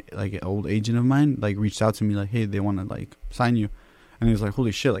friend or, like, an old agent of mine, like, reached out to me, like, hey, they want to, like, sign you. And he was like,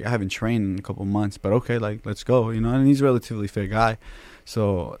 holy shit, like, I haven't trained in a couple months, but okay, like, let's go, you know? And he's a relatively fit guy.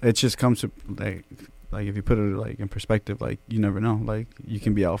 So it just comes to, like if you put it, like, in perspective, like, you never know. Like, you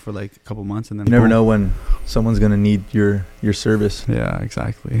can be out for, like, a couple months, and then you never know when someone's going to need your service. Yeah,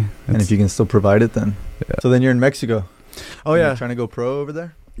 exactly. And if you can still provide it, then. Yeah. So then you're in Mexico. Oh, yeah. Trying to go pro over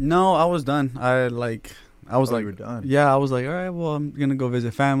there? No, I was done. I was you were done. Yeah, I was like, all right, well, I'm going to go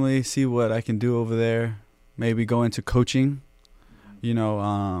visit family, see what I can do over there, maybe go into coaching. You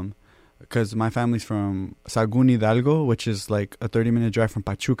know, because my family's from Sagun, Hidalgo, which is like a 30-minute drive from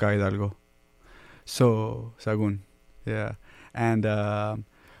Pachuca, Hidalgo. So, Sagun, yeah. And it's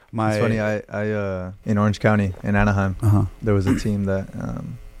funny, I in Orange County, in Anaheim, there was a team that,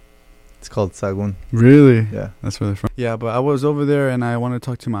 it's called Sagun. Really? Yeah. That's where they're from. Yeah, but I was over there, and I wanted to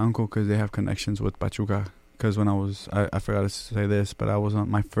talk to my uncle because they have connections with Pachuca. Because when I forgot to say this, but I was on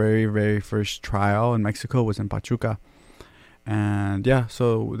my very, very first trial in Mexico was in Pachuca. And yeah,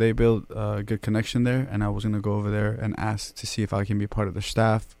 so they built a good connection there, and I was gonna go over there and ask to see if I can be part of the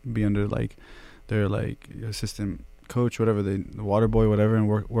staff, be under like their like assistant coach, whatever, the water boy, whatever, and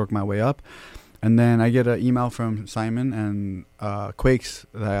work my way up. And then I get an email from Simon and Quakes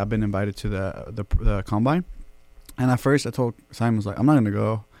that I've been invited to the combine. And at first I told Simon, was like, I'm not gonna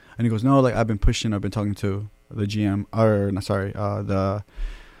go, and he goes, no, like I've been talking to the GM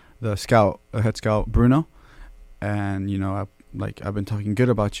the scout, head scout Bruno. And, you know, I've been talking good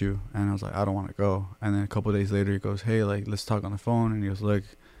about you. And I was like, I don't want to go. And then a couple of days later, he goes, hey, like, let's talk on the phone. And he goes, look,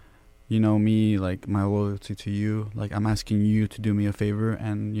 you know me, like, my loyalty to you. Like, I'm asking you to do me a favor.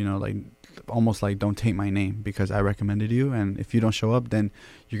 And, you know, like, almost like don't take my name because I recommended you. And if you don't show up, then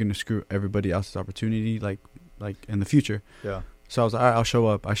you're going to screw everybody else's opportunity, like in the future. Yeah. So I was like, all right, I'll show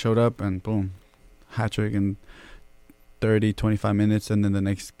up. I showed up, and boom, hat trick in 25 minutes, and then the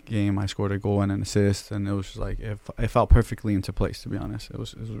next game I scored a goal and an assist, and it was just like it felt perfectly into place, to be honest. It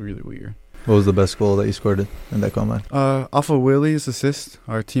was really weird. What was the best goal that you scored in that combine? Off of Willie's assist,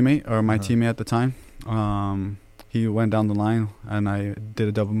 my teammate at the time. He went down the line, and I did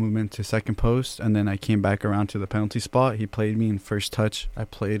a double movement to second post, and then I came back around to the penalty spot. He played me in first touch. I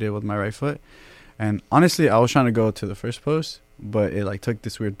played it with my right foot, and honestly, I was trying to go to the first post, but it like took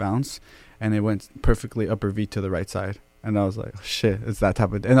this weird bounce, and it went perfectly upper V to the right side. And I was like, oh, shit, it's that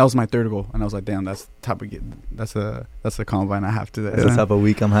type of... And that was my third goal. And I was like, damn, that's the combine I have to... That's the type of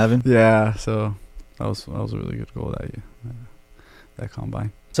week I'm having? Yeah, so that was a really good goal that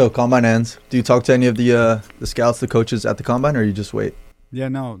combine. So combine ends. Do you talk to any of the scouts, the coaches at the combine, or you just wait? Yeah,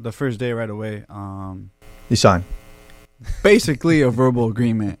 no, the first day right away. You sign? Basically a verbal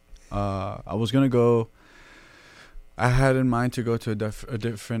agreement. I was going to go... I had in mind to go to a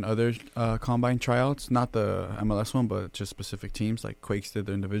different other combine tryouts, not the MLS one, but just specific teams. Like Quakes did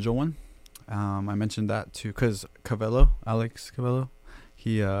the individual one. I mentioned that too because Alex Cavello,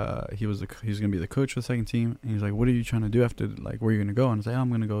 he was gonna be the coach for the second team, and he's like, "What are you trying to do after? Like, where are you gonna go?" And I was like,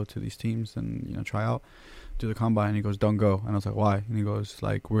 "I'm gonna go to these teams and try out, do the combine." And he goes, "Don't go." And I was like, "Why?" And he goes,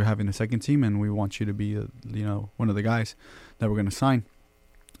 "Like, we're having a second team, and we want you to be one of the guys that we're gonna sign."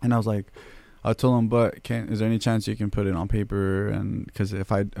 And I was like, I told him, but is there any chance you can put it on paper? And because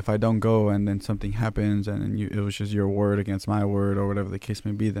if I don't go and then something happens and it was just your word against my word or whatever the case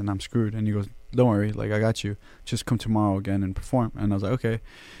may be, then I'm screwed. And he goes, "Don't worry, like I got you. Just come tomorrow again and perform." And I was like, okay.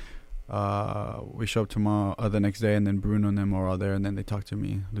 We show up tomorrow, the next day, and then Bruno and them are all there, and then they talked to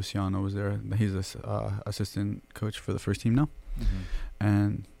me. Luciano was there. He's a assistant coach for the first team now. Mm-hmm.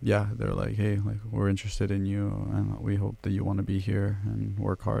 And yeah, they're like, "Hey, like we're interested in you, and we hope that you want to be here and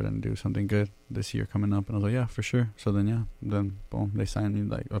work hard and do something good this year coming up." And I was like, "Yeah, for sure." So then boom, they signed me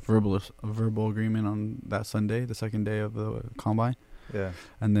like a verbal agreement on that Sunday, the second day of the combine. Yeah.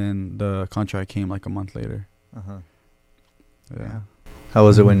 And then the contract came like a month later. Yeah. How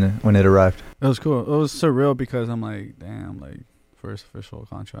was it when it arrived? It was cool. It was surreal because I'm like, damn, like first official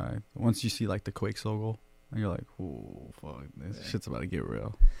contract. Once you see like the Quakes logo, and you're like, "Oh, fuck, this shit's about to get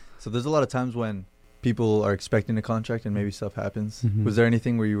real." So there's a lot of times when people are expecting a contract and maybe stuff happens. Mm-hmm. Was there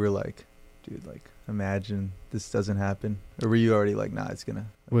anything where you were like, "Dude, like imagine this doesn't happen," or were you already like, "Nah, it's gonna"?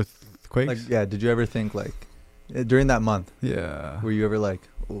 With Quakes? Like, yeah. Did you ever think like during that month? Yeah. Were you ever like,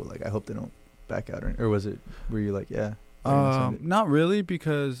 "Oh, like I hope they don't back out," or was it? Were you like, "Yeah"? Not really,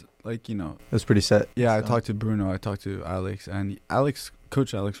 because like it was pretty set. Yeah, I talked to Bruno, I talked to Alex, and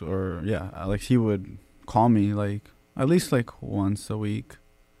Coach Alex, he would call me like at least like once a week.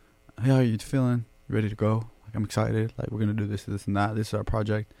 "Hey, how are you feeling? You ready to go? Like, I'm excited. Like, we're gonna do this and that. This is our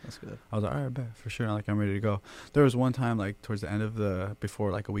project." That's good. I was like, "All right, bet for sure. Like, I'm ready to go." There was one time like towards the end of a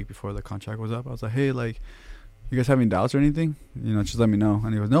week before the contract was up, I was like, "Hey, like, you guys have any doubts or anything? Just let me know."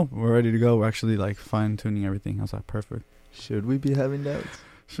 And he goes, "No, we're ready to go. We're actually like fine tuning everything." I was like, "Perfect." Should we be having doubts?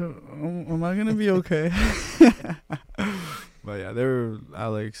 So am I gonna be okay? But yeah, they were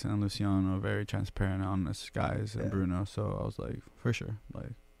Alex and Luciano very transparent, honest guys, and Bruno. So I was like, for sure,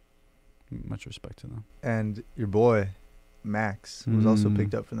 like much respect to them. And your boy Max was also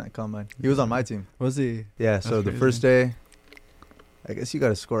picked up from that combine. He was on my team. Was he? Yeah. That's so crazy. The first day, I guess you got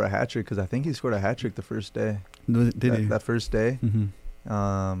to score a hat trick because I think he scored a hat trick the first day. Did he? That first day.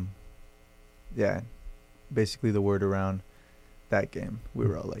 Mm-hmm. Yeah. Basically, the word around that game, we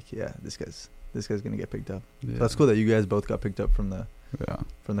were all like, "Yeah, this guy's gonna get picked up." Yeah. So that's cool that you guys both got picked up from the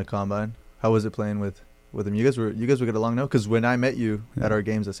combine. How was it playing with him? You guys would get along now? Because when I met you at our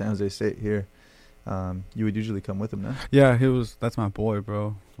games at San Jose State here, you would usually come with him, no? Yeah, that's my boy,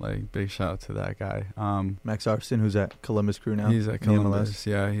 bro. Like, big shout out to that guy. Max Arston, who's at Columbus Crew now. He's at Columbus.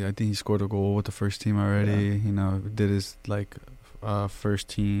 Yeah, I think he scored a goal with the first team already. Yeah. Did his like first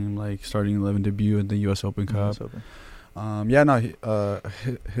team like starting 11 debut in the U.S. Open Cup.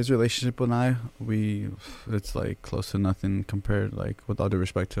 His relationship with it's like close to nothing compared, like with all due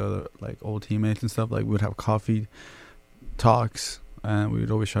respect to other like old teammates and stuff. Like, we would have coffee talks, and we would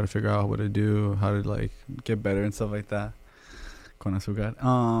always try to figure out what to do, how to like get better and stuff like that. Con azúcar.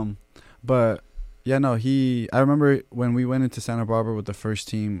 But yeah, no, I remember when we went into Santa Barbara with the first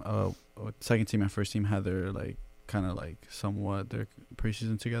team, second team and first team had their like kind of like somewhat their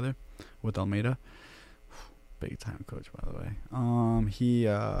preseason together with Almeida. Big time coach, by the way.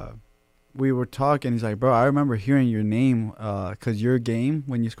 We were talking. He's like, "Bro, I remember hearing your name, cause your game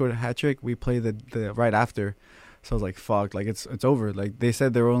when you scored a hat trick, we played the right after." So I was like, "Fuck, like it's over." Like, they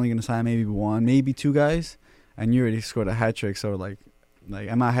said they were only gonna sign maybe one, maybe two guys, and you already scored a hat trick. So like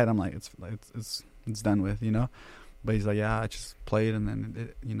in my head, I'm like, it's done with, But he's like, "Yeah, I just played, and then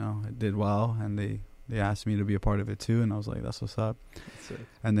it did well, and they asked me to be a part of it too," and I was like, "That's what's up."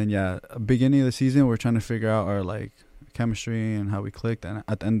 And then beginning of the season, we're trying to figure out our like chemistry and how we clicked, and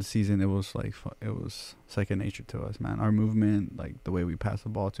at the end of the season, it was second nature to us, man. Our movement, like the way we pass the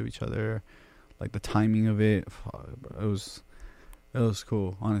ball to each other, like the timing of it, it was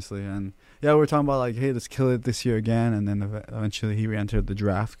cool, honestly. And yeah, we're talking about like, "Hey, let's kill it this year again," and then eventually he re-entered the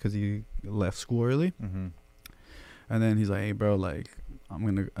draft because he left school early. Mm-hmm. And then he's like, "Hey, bro, like, I'm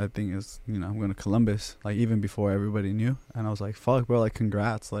going to Columbus," like even before everybody knew. And I was like, "Fuck, bro, like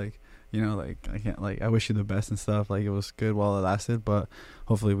congrats." Like, like I can't, like, I wish you the best and stuff. Like, it was good while it lasted, but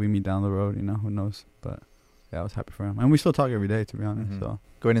hopefully we meet down the road, who knows. But yeah, I was happy for him. And we still talk every day, to be honest. Mm-hmm. So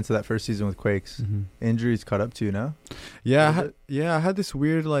going into that first season with Quakes, injuries caught up to you, no? Yeah, I had this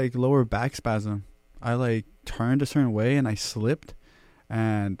weird like lower back spasm. I like turned a certain way and I slipped,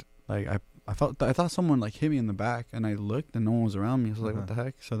 and like I thought someone like hit me in the back, and I looked and no one was around me. I was like, what the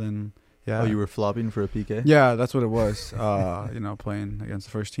heck? So then, yeah. Oh, you were flopping for a PK? Yeah, that's what it was. Playing against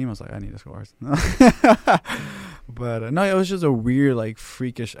the first team, I was like, I need to score. But no, it was just a weird, like,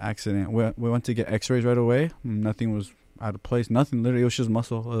 freakish accident. We went to get X-rays right away. Nothing was out of place. Nothing. Literally, it was just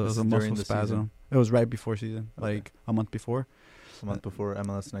muscle. It was a muscle spasm. Season. It was right before season, like a month before. A month before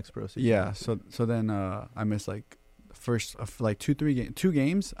MLS Next Pro season. Yeah. So then I missed like first like 2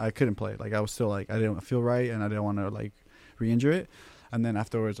 games. I couldn't play. Like I was still like I didn't feel right, and I didn't want to like re-injure it. And then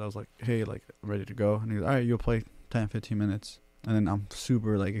afterwards, I was like, hey, like ready to go. And he was, all right, you'll play 10, 15 minutes. And then I'm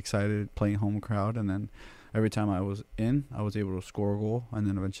super like excited playing home crowd. And then every time I was in, I was able to score a goal. And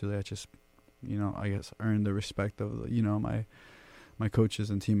then eventually I just, I guess earned the respect of, my coaches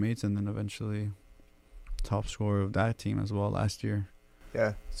and teammates. And then eventually top scorer of that team as well last year.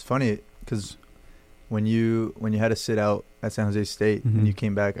 Yeah, it's funny because when you had to sit out at San Jose State and you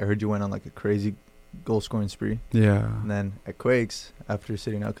came back, I heard you went on like a crazy goal scoring spree. Yeah. And then at Quakes, after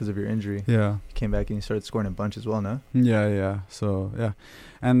sitting out because of your injury, you came back and you started scoring a bunch as well, no? Yeah. So, yeah.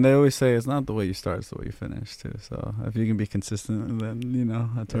 And they always say it's not the way you start, it's the way you finish, too. So, if you can be consistent,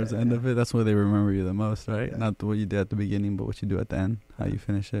 then, towards the end of it, that's where they remember you the most, right? Yeah. Not what you did at the beginning, but what you do at the end, how you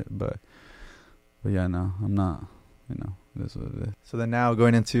finish it. But yeah, no, I'm not, that's what it is. So then now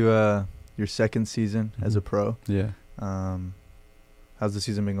going into your second season as a pro. Yeah. How's the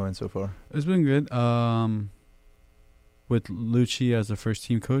season been going so far? It's been good. With Lucci as the first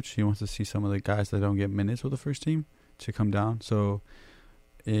team coach, he wants to see some of the guys that don't get minutes with the first team to come down. So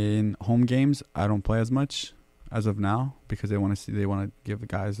in home games, I don't play as much as of now because they want to give the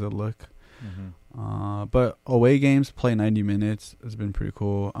guys a look. But away games, play 90 minutes. It's been pretty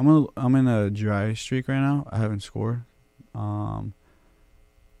cool. I'm in a dry streak right now. I haven't scored.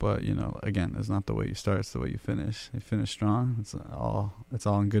 But again, it's not the way you start; it's the way you finish. You finish strong. It's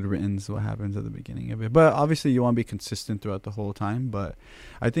all in good writtens. What happens at the beginning of it, but obviously you want to be consistent throughout the whole time. But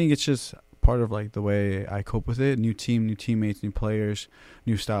I think it's just part of like the way I cope with it. New team, new teammates, new players,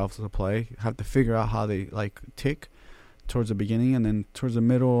 new styles to play. Have to figure out how they like tick towards the beginning, and then towards the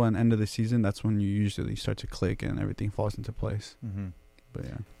middle and end of the season. That's when you usually start to click and everything falls into place. But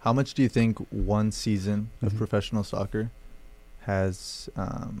yeah, how much do you think one season of professional soccer has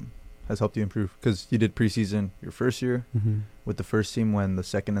helped you improve? Because you did preseason your first year with the first team when the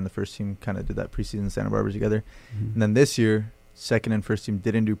second and the first team kind of did that preseason in Santa Barbara together. And then this year, second and first team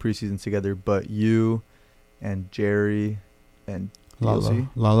didn't do preseason together, but you and Jerry and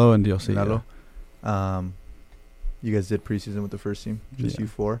Lalo and DLC. Lalo. You guys did preseason with the first team, just you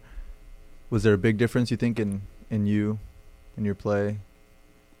four. Was there a big difference, you think, in you, in your play?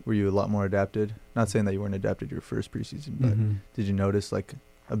 Were you a lot more adapted? Not saying that you weren't adapted your first preseason, but did you notice like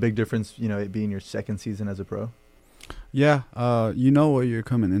a big difference, it being your second season as a pro? Yeah. You know what you're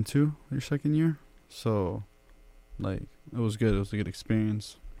coming into your second year. So, like, it was good. It was a good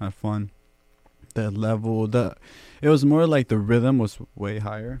experience. Had fun. The level, it was more like the rhythm was way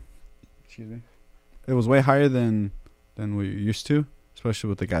higher. Excuse me. It was way higher than we're used to, especially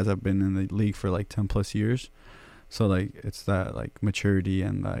with the guys that have been in the league for like 10 plus years. So, like, it's that, like, maturity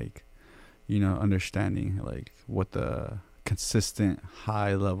and, like, understanding, like, what the consistent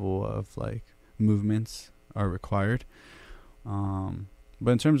high level of, like, movements are required.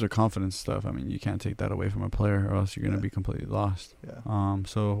 But in terms of confidence stuff, I mean, you can't take that away from a player or else you're going to be completely lost. Yeah.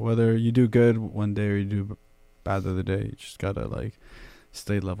 So whether you do good one day or you do bad the other day, you just got to, like,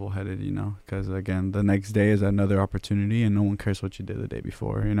 stay level-headed, because, again, the next day is another opportunity and no one cares what you did the day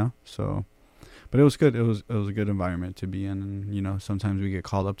before, So... But it was good. It was a good environment to be in. And, sometimes we get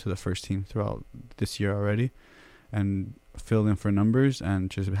called up to the first team throughout this year already and fill in for numbers,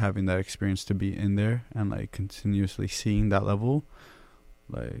 and just having that experience to be in there and, like, continuously seeing that level.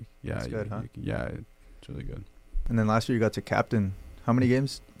 Like, yeah. That's good, huh? Yeah, it's really good. And then last year you got to captain. How many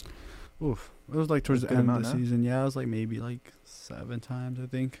games? Oof. It was, like, towards the end of the season. Yeah, it was, like, maybe, like, 7 times, I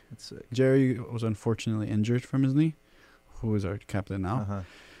think. That's sick. Jerry was unfortunately injured from his knee, who is our captain now.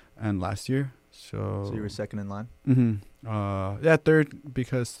 And last year. So you were second in line? Yeah, third,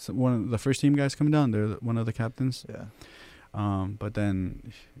 because one of the first team guys coming down, they're one of the captains. Yeah. But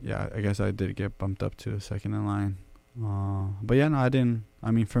then, yeah, I guess I did get bumped up to second in line. But yeah, no, I didn't.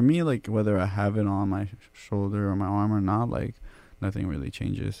 I mean, for me, like, whether I have it on my shoulder or my arm or not, like, nothing really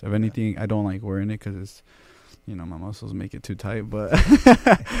changes. If anything, I don't like wearing it because it's, my muscles make it too tight, but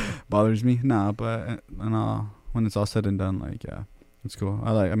bothers me. Nah, but when it's all said and done, like, yeah, it's cool.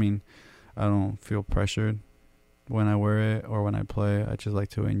 I don't feel pressured when I wear it or when I play. I just like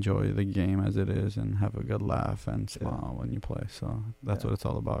to enjoy the game as it is and have a good laugh and smile when you play. So that's what it's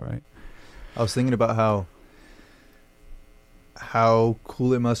all about, right? I was thinking about how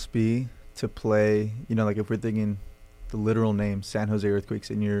cool it must be to play, you know, like if we're thinking the literal name San Jose Earthquakes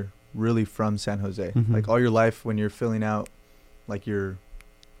and you're really from San Jose, like all your life when you're filling out like your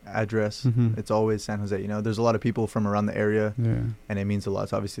address, it's always San Jose, you know? There's a lot of people from around the area, and it means a lot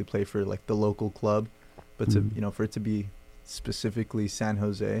to obviously play for like the local club, but to, you know, for it to be specifically San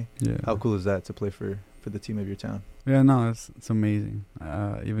Jose, how cool is that to play for the team of your town? Yeah, no, it's amazing.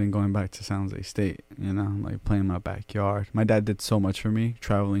 Even going back to San Jose State, you know, like playing in my backyard. My dad did so much for me,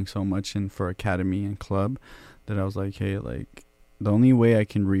 traveling so much and for academy and club, that I was like, hey, like the only way I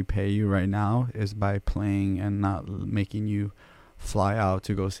can repay you right now is by playing and not making you fly out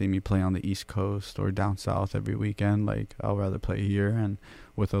to go see me play on the East Coast or down south every weekend. Like, I'll rather play here and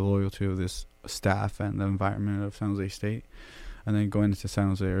with the loyalty of this staff and the environment of San Jose State. And then going into San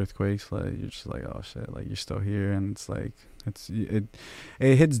Jose Earthquakes, like, you're just like, oh shit, like you're still here. And it's like, it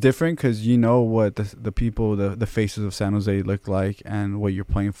hits different because you know what the people, the faces of San Jose look like and what you're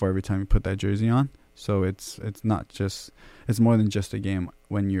playing for every time you put that jersey on. So it's not just, it's more than just a game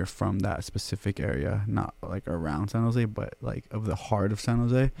when you're from that specific area, not like around San Jose, but like of the heart of San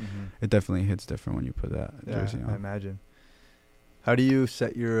Jose. It definitely hits different when you put that jersey on. I imagine. How do you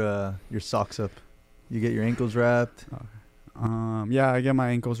set your socks up? You get your ankles wrapped? Yeah, I get my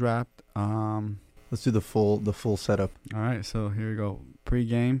ankles wrapped. Let's do the full setup. All right, so here we go.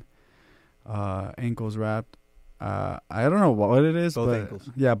 Pre-game, ankles wrapped. I don't know what it is. Both ankles.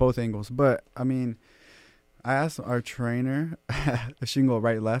 Yeah, both ankles. But, I mean, I asked our trainer if she can go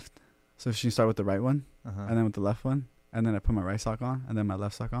right, left. So she can start with the right one, and then with the left one. And then I put my right sock on, and then my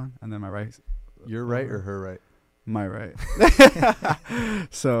left sock on, and then my right. Your right or her right? My right.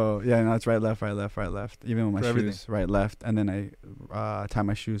 So, yeah, no, it's right, left, right, left, right, left. Even with my shoes, everything. Right, left. And then I tie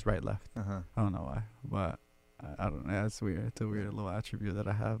my shoes right, left. I don't know why, but I don't know. Yeah, it's weird. It's a weird little attribute that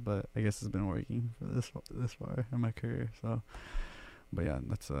I have, but I guess it's been working for this far in my career. So, but yeah,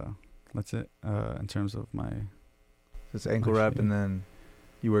 that's it. In terms of my, it's ankle wrap, and then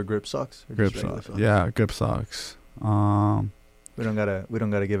you wear grip socks. Or grip socks. Yeah, grip socks. We don't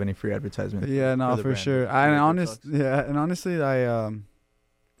gotta give any free advertisement. Yeah, no, for sure. And honestly,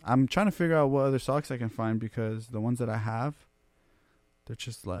 I'm trying to figure out what other socks I can find because the ones that I have, they're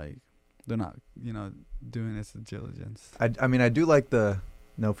just like, they're not, you know, doing this diligence. I mean, I do like the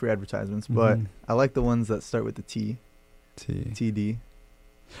no free advertisements, but I like the ones that start with the TD.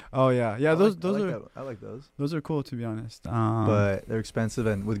 Oh yeah, those are. I like those. Those are cool, to be honest. But they're expensive,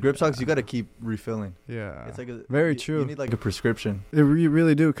 and with grip socks, you got to keep refilling. Yeah, it's like very true. You need like a prescription. You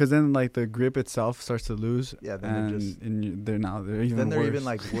really do, because then like the grip itself starts to lose. Yeah, then they're even. Then they're worse. even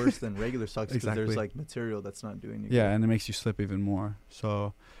like worse than regular socks because Exactly. there's like material that's not doing you good. Yeah, and it makes you slip even more.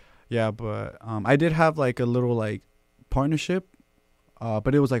 So, yeah, but I did have like a little like partnership,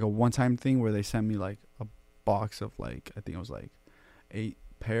 but it was like a one-time thing where they sent me like a box of like, I think it was like 8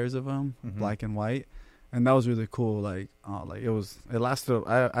 pairs of them, black and white, and that was really cool. Like it lasted.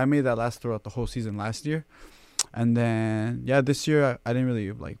 I made that last throughout the whole season last year, and then this year I didn't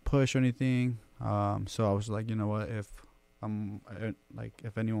really like push or anything. So I was like, you know what, if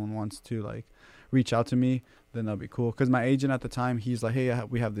if anyone wants to like reach out to me, then that'll be cool. Because my agent at the time, he's like, hey,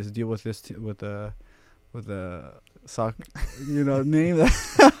 we have this deal with this with the sock, you know, name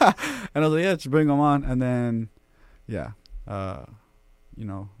that, and I was like, yeah, just bring them on, and then you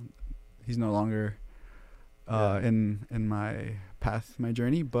know, he's no longer in my path, my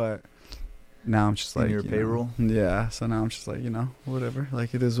journey, but now I'm just like, in your payroll. Yeah, so now I'm just like, you know, whatever.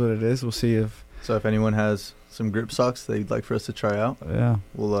 Like, it is what it is. We'll see if anyone has some grip socks that you'd like for us to try out,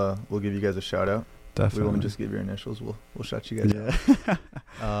 we'll give you guys a shout out. Definitely. We won't just give your initials. We'll shout you guys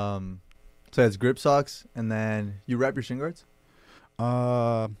out. So it's grip socks, and then you wrap your shin guards.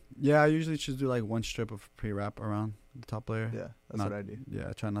 Yeah, I usually just do like one strip of pre-wrap around the top layer. Yeah, that's what I do. Yeah,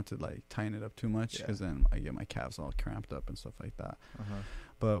 I try not to like tighten it up too much because then I get my calves all cramped up and stuff like that.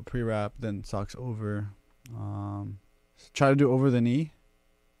 But pre-wrap, then socks over. Try to do over the knee,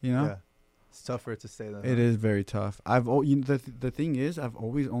 you know? Yeah. It's tough for it to stay there. It is very tough. The thing is, I've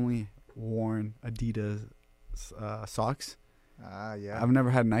always only worn Adidas socks. Yeah. I've never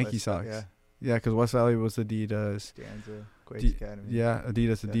had Nike socks. Yeah, because West Valley was Adidas. Stanza, Quakes Academy. Yeah,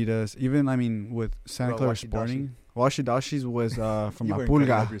 Adidas. Even, I mean, with Santa Clara Sporting. Washidashi's was from La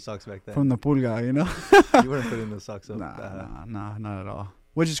Pulga. Your socks back then. From the Pulga, you know? You weren't putting those socks up. Nah, not at all.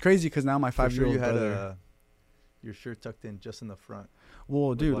 Which is crazy because now my 5-year-old brother. You had your shirt tucked in just in the front.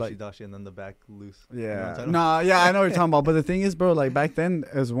 Well, dude, like washi-dashi and then the back loose. Yeah. I know what you're talking about. But the thing is, bro, like back then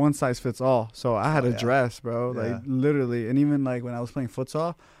it was one size fits all. So I had a dress, bro. Like literally, and even like when I was playing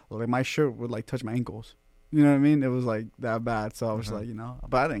futsal, like my shirt would like touch my ankles. You know what I mean? It was like that bad. So I was like, you know,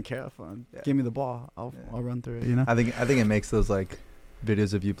 but I didn't care. Give me the ball, I'll run through it. You know. I think it makes those like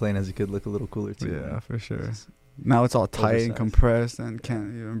videos of you playing as a kid look a little cooler too. Yeah, man. for sure. Now it's all tight Oversized. and compressed and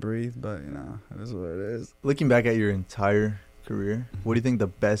can't even breathe, but it is what it is. Looking back at your entire career, what do you think the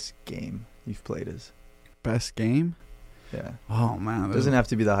best game you've played is? Best game? Yeah. Oh man, It doesn't have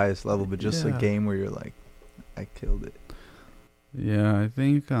to be the highest level, but just a Yeah. game where you're like, I killed it. Yeah, I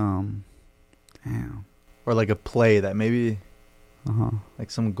think damn. Or like a play that maybe, Uh-huh. like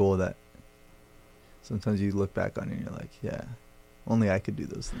some goal that sometimes you look back on and you're like, yeah, only I could do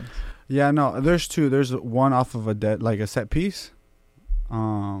those things. Yeah, no, there's two. There's one off of a set piece.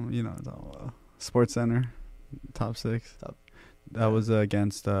 The Sports Center, top 6. That was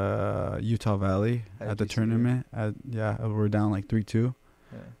against Utah Valley at the tournament. We're down like 3-2.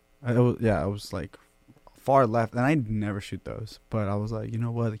 Yeah. It was like far left, and I never shoot those. But I was like, you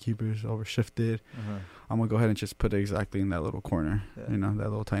know what, the keeper's overshifted. Uh-huh. I'm gonna go ahead and just put it exactly in that little corner. Yeah. That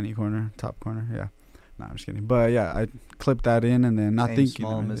little tiny corner, top corner. Yeah. Nah, I'm just kidding. But yeah, I clipped that in, and then not Aim thinking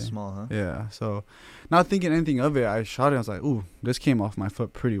small, miss anything. small, huh? Yeah, so not thinking anything of it, I shot it. I was like, ooh, this came off my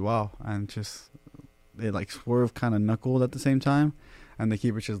foot pretty well, and just it like swerved, kind of knuckled at the same time, and the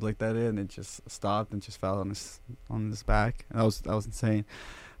keeper just looked at it and it just stopped and just fell on his back. And that was insane.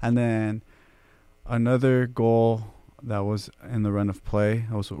 And then another goal that was in the run of play,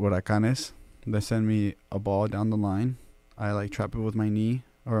 that was with Huracanes. They sent me a ball down the line. I like trap it with my knee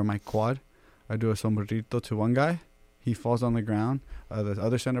or my quad. I do a sombrerito to one guy. He falls on the ground. The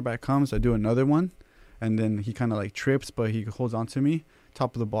other center back comes. I do another one. And then he kind of like trips, but he holds on to me.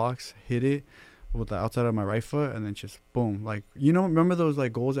 Top of the box, hit it with the outside of my right foot, and then just boom. Like, remember those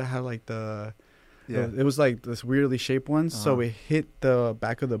like goals that had like it was like this weirdly shaped ones. Uh-huh. So it hit the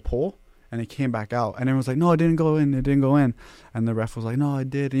back of the pole, and it came back out. And everyone was like, no, it didn't go in. It didn't go in. And the ref was like, no, it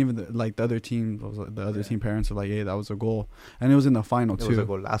did. And even the other team, team parents were like, hey, that was a goal. And it was in the final, too. It was a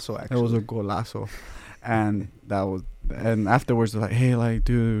golazo, actually. It was a golazo. And afterwards, they're like, hey, like,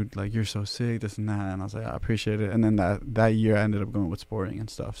 dude, like, you're so sick, this and that. And I was like, I appreciate it. And then that year, I ended up going with Sporting and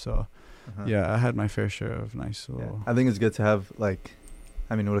stuff. So, yeah, I had my fair share of nice little... Yeah. I think it's good to have, like...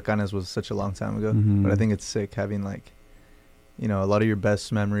 I mean, Huracanes was such a long time ago. Mm-hmm. But I think it's sick having, like... a lot of your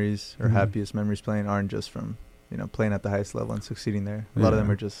best memories or happiest memories playing aren't just from, playing at the highest level and succeeding there. A lot of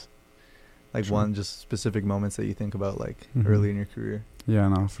them are just, like, just specific moments that you think about, like, early in your career. Yeah,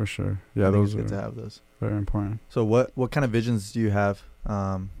 no, for sure. Yeah, those it's are good to have those. Very important. So what kind of visions do you have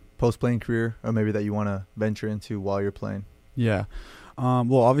post-playing career, or maybe that you want to venture into while you're playing? Yeah.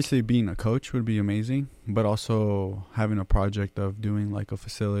 Well, obviously being a coach would be amazing, but also having a project of doing, like, a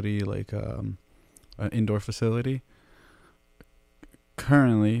facility, like an indoor facility.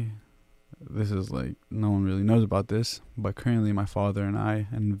 Currently, this is like no one really knows about this, but currently my father and I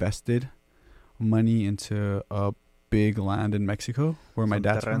invested money into a big land in Mexico where my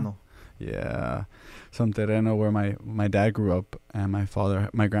dad's from. Yeah, some terreno where my dad grew up, and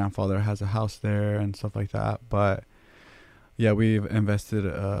my grandfather has a house there and stuff like that. But yeah, we've invested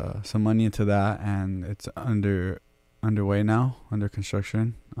some money into that, and it's underway now, under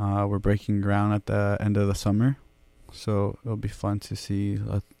construction. We're breaking ground at the end of the summer. So it'll be fun to see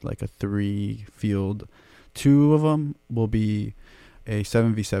like a 3 field. 2 of them will be a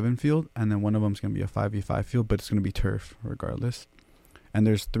 7v7 field, and then one of them is going to be a 5v5 field, but it's going to be turf regardless. And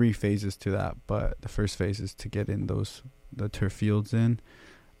there's 3 phases to that, but the first phase is to get in the turf fields in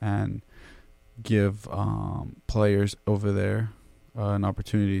and give players over there an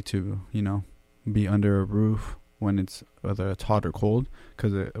opportunity to, be under a roof when it's whether it's hot or cold,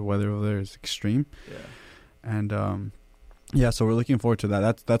 because the weather over there is extreme. Yeah. And so we're looking forward to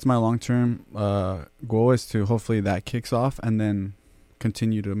that. That's my long-term goal, is to hopefully that kicks off, and then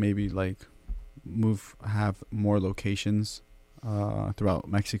continue to maybe like have more locations throughout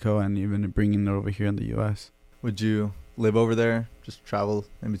Mexico, and even bringing it over here in the U.S. Would you live over there, just travel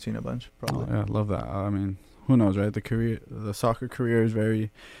in between a bunch? Probably. Oh, yeah, I love that. I mean, who knows, right? The soccer career is very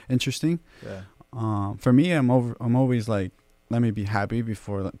interesting. Yeah. For me, I'm always like, let me be happy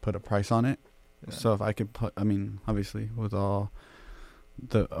before put a price on it. Yeah. So if I could obviously with all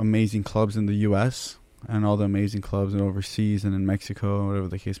the amazing clubs in the U.S. and all the amazing clubs overseas and in Mexico, whatever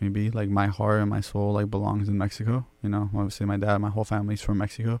the case may be, like my heart and my soul like belongs in Mexico. Obviously my dad, my whole family's from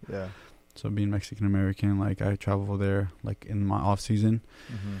Mexico. Yeah. So being Mexican American, like I travel there like in my off season,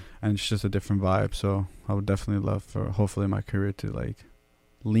 and it's just a different vibe. So I would definitely love for hopefully my career to like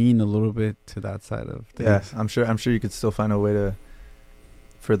lean a little bit to that side of things. Yeah, I'm sure you could still find a way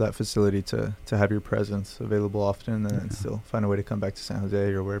for that facility to have your presence available often, and then still find a way to come back to San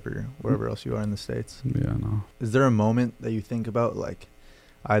Jose or wherever else you are in the States. Yeah, no. Is there a moment that you think about, like,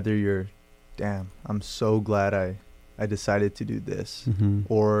 either you're, damn, I'm so glad I decided to do this,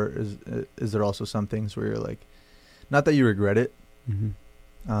 or is there also some things where you're like, not that you regret it,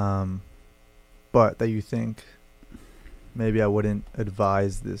 But that you think maybe I wouldn't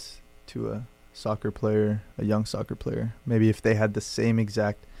advise this to a soccer player, a young soccer player. Maybe if they had the same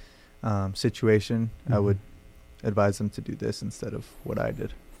exact situation, I would advise them to do this instead of what I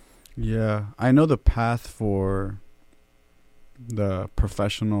did. Yeah, I know the path for the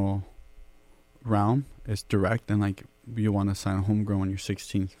professional realm is direct, and like you want to sign a homegrown when you're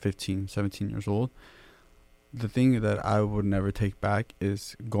 16, 15, 17 years old. The thing that I would never take back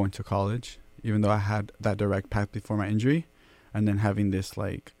is going to college, even though I had that direct path before my injury, and then having this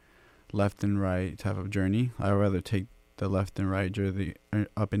like left and right type of journey. I'd rather take the left and right journey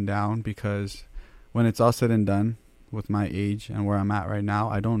up and down, because when it's all said and done with my age and where I'm at right now,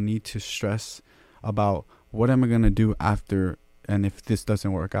 I don't need to stress about what am I going to do after, and if this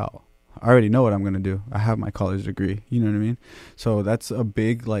doesn't work out. I already know what I'm going to do. I have my college degree. You know what I mean? So that's a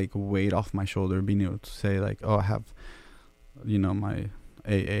big like weight off my shoulder, being able to say like, oh, I have, you know, my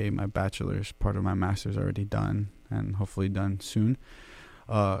AA, my bachelor's, part of my master's already done, and hopefully done soon,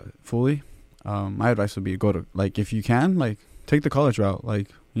 fully. My advice would be go to, like, if you can, like, take the college route. Like,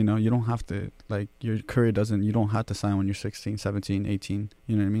 you know, you don't have to, like, your career doesn't, you don't have to sign when you're 16, 17, 18.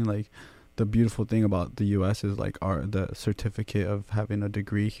 You know what I mean? Like, the beautiful thing about the U.S. is, like, the certificate of having a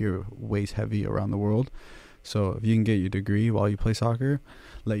degree here weighs heavy around the world. So if you can get your degree while you play soccer,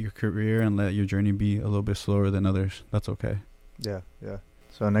 let your career and let your journey be a little bit slower than others. That's okay. Yeah, yeah.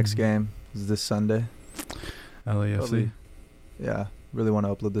 So next game is this Sunday. LAFC. Yeah, really want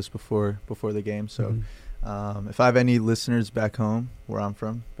to upload this before the game. So if I have any listeners back home where I'm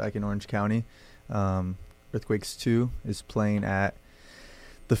from, back in Orange County, Earthquakes 2 is playing at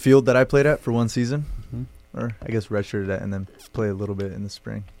the field that I played at for one season, or I guess redshirted at, and then play a little bit in the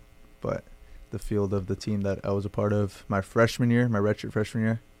spring. But the field of the team that I was a part of my freshman year, my redshirt freshman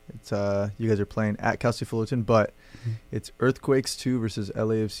year, it's you guys are playing at Castro Fullerton, but it's Earthquakes 2 versus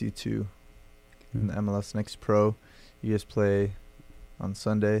LAFC 2 in the MLS Next Pro. You guys play on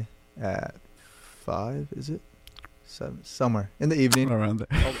Sunday at 5, is it? 7, somewhere in the evening. Around there.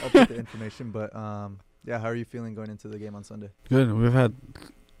 I'll put the information, but yeah, how are you feeling going into the game on Sunday? Good. We've had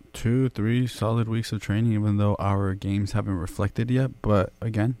 2-3 solid weeks of training, even though our games haven't reflected yet. But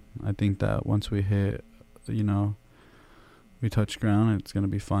again, I think that once we hit, you know, we touch ground, it's going to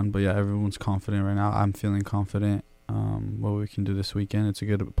be fun. But yeah, everyone's confident right now. I'm feeling confident what we can do this weekend. It's a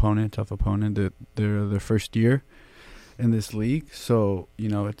good opponent, tough opponent. They're their first year in this league, so you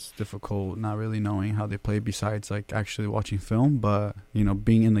know it's difficult not really knowing how they play besides like actually watching film. But you know,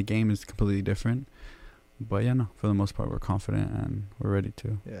 being in the game is completely different. But yeah, no, for the most part, we're confident and we're ready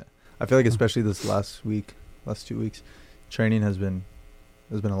to. Yeah, I feel like especially this last 2 weeks, training has been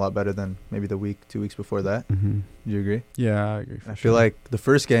a lot better than maybe the 2 weeks before that. Do you agree? Yeah, I agree. I feel like the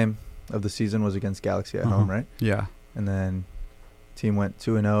first game of the season was against Galaxy at home, right? Yeah. And then team went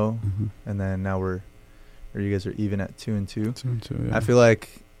 2-0, and then now you guys are even at 2-2. 2-2. Yeah. I feel like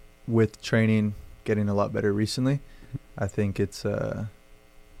with training getting a lot better recently, I think it's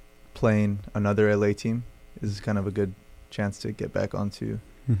playing another LA team is kind of a good chance to get back onto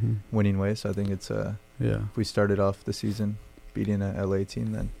winning ways. So I think it's if we started off the season beating a LA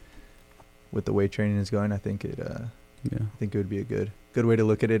team, then with the way training is going, I think it would be a good way to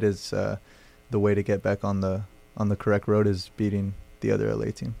look at it. Is the way to get back on the correct road is beating the other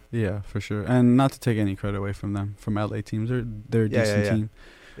LA team. Yeah, for sure. And not to take any credit away from them, from LA teams. They're a decent team,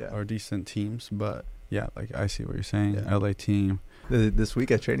 or decent teams. But yeah, like I see what you're saying. Yeah. LA team. This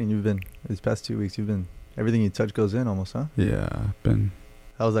week at training, these past 2 weeks, everything you touch goes in almost, huh? Yeah, been.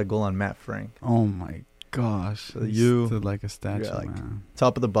 How was that goal on Matt Frank? Oh my gosh, so you stood like a statue, man.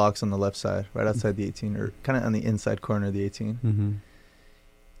 Top of the box on the left side, right outside the 18, or kind of on the inside corner of the 18.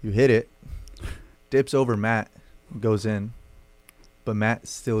 You hit it, dips over Matt, goes in, but Matt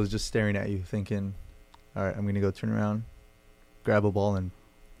still is just staring at you, thinking, "All right, I'm gonna go turn around, grab a ball, and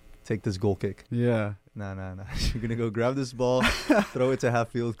take this goal kick." Yeah. No. You're gonna go grab this ball, throw it to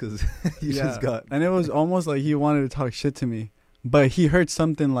half field because you just got. And it was almost like he wanted to talk shit to me, but he heard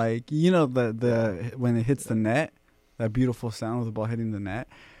something like, you know, the when it hits the net, that beautiful sound of the ball hitting the net.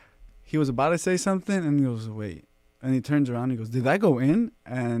 He was about to say something, and he goes, "Wait," and he turns around and he goes, "Did that go in?"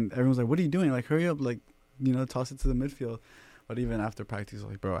 And everyone's like, "What are you doing? Like, hurry up! Like, you know, toss it to the midfield." But even after practice, I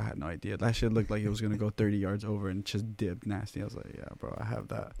was like, "Bro, I had no idea. That shit looked like it was gonna go 30 yards over and just dip nasty." I was like, "Yeah, bro, I have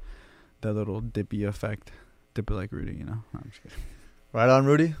that little dippy effect, dip it like Rudy, you know." No, I'm just kidding. Right on,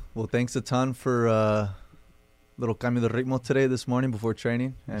 Rudy. Well, thanks a ton for little Cambio de Ritmo today, this morning before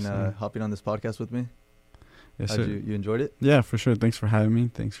training, and hopping on this podcast with me. Yes, sir. You enjoyed it? Yeah, for sure. Thanks for having me.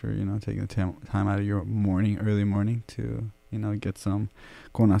 Thanks for, you know, taking the time out of your early morning to, you know, get some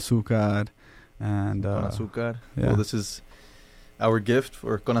con azúcar and con azúcar. Yeah. Well, this is our gift,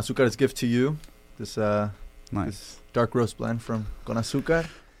 or Con Azúcar's gift to you. This Nice. this dark roast blend from Con Azúcar.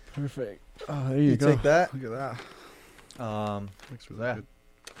 Perfect. Oh, there you go. Take that. Look at that. Looks really yeah. good.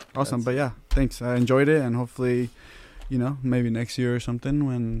 Awesome. But yeah, thanks. I enjoyed it, and hopefully, maybe next year or something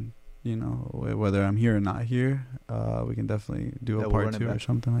when, whether I'm here or not here, we can definitely do a part 2 or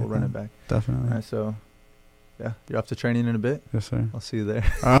something like that. We'll run it back. Definitely. All right, so, yeah, you're off to training in a bit. Yes, sir. I'll see you there.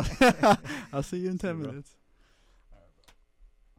 I'll see you in 10 minutes.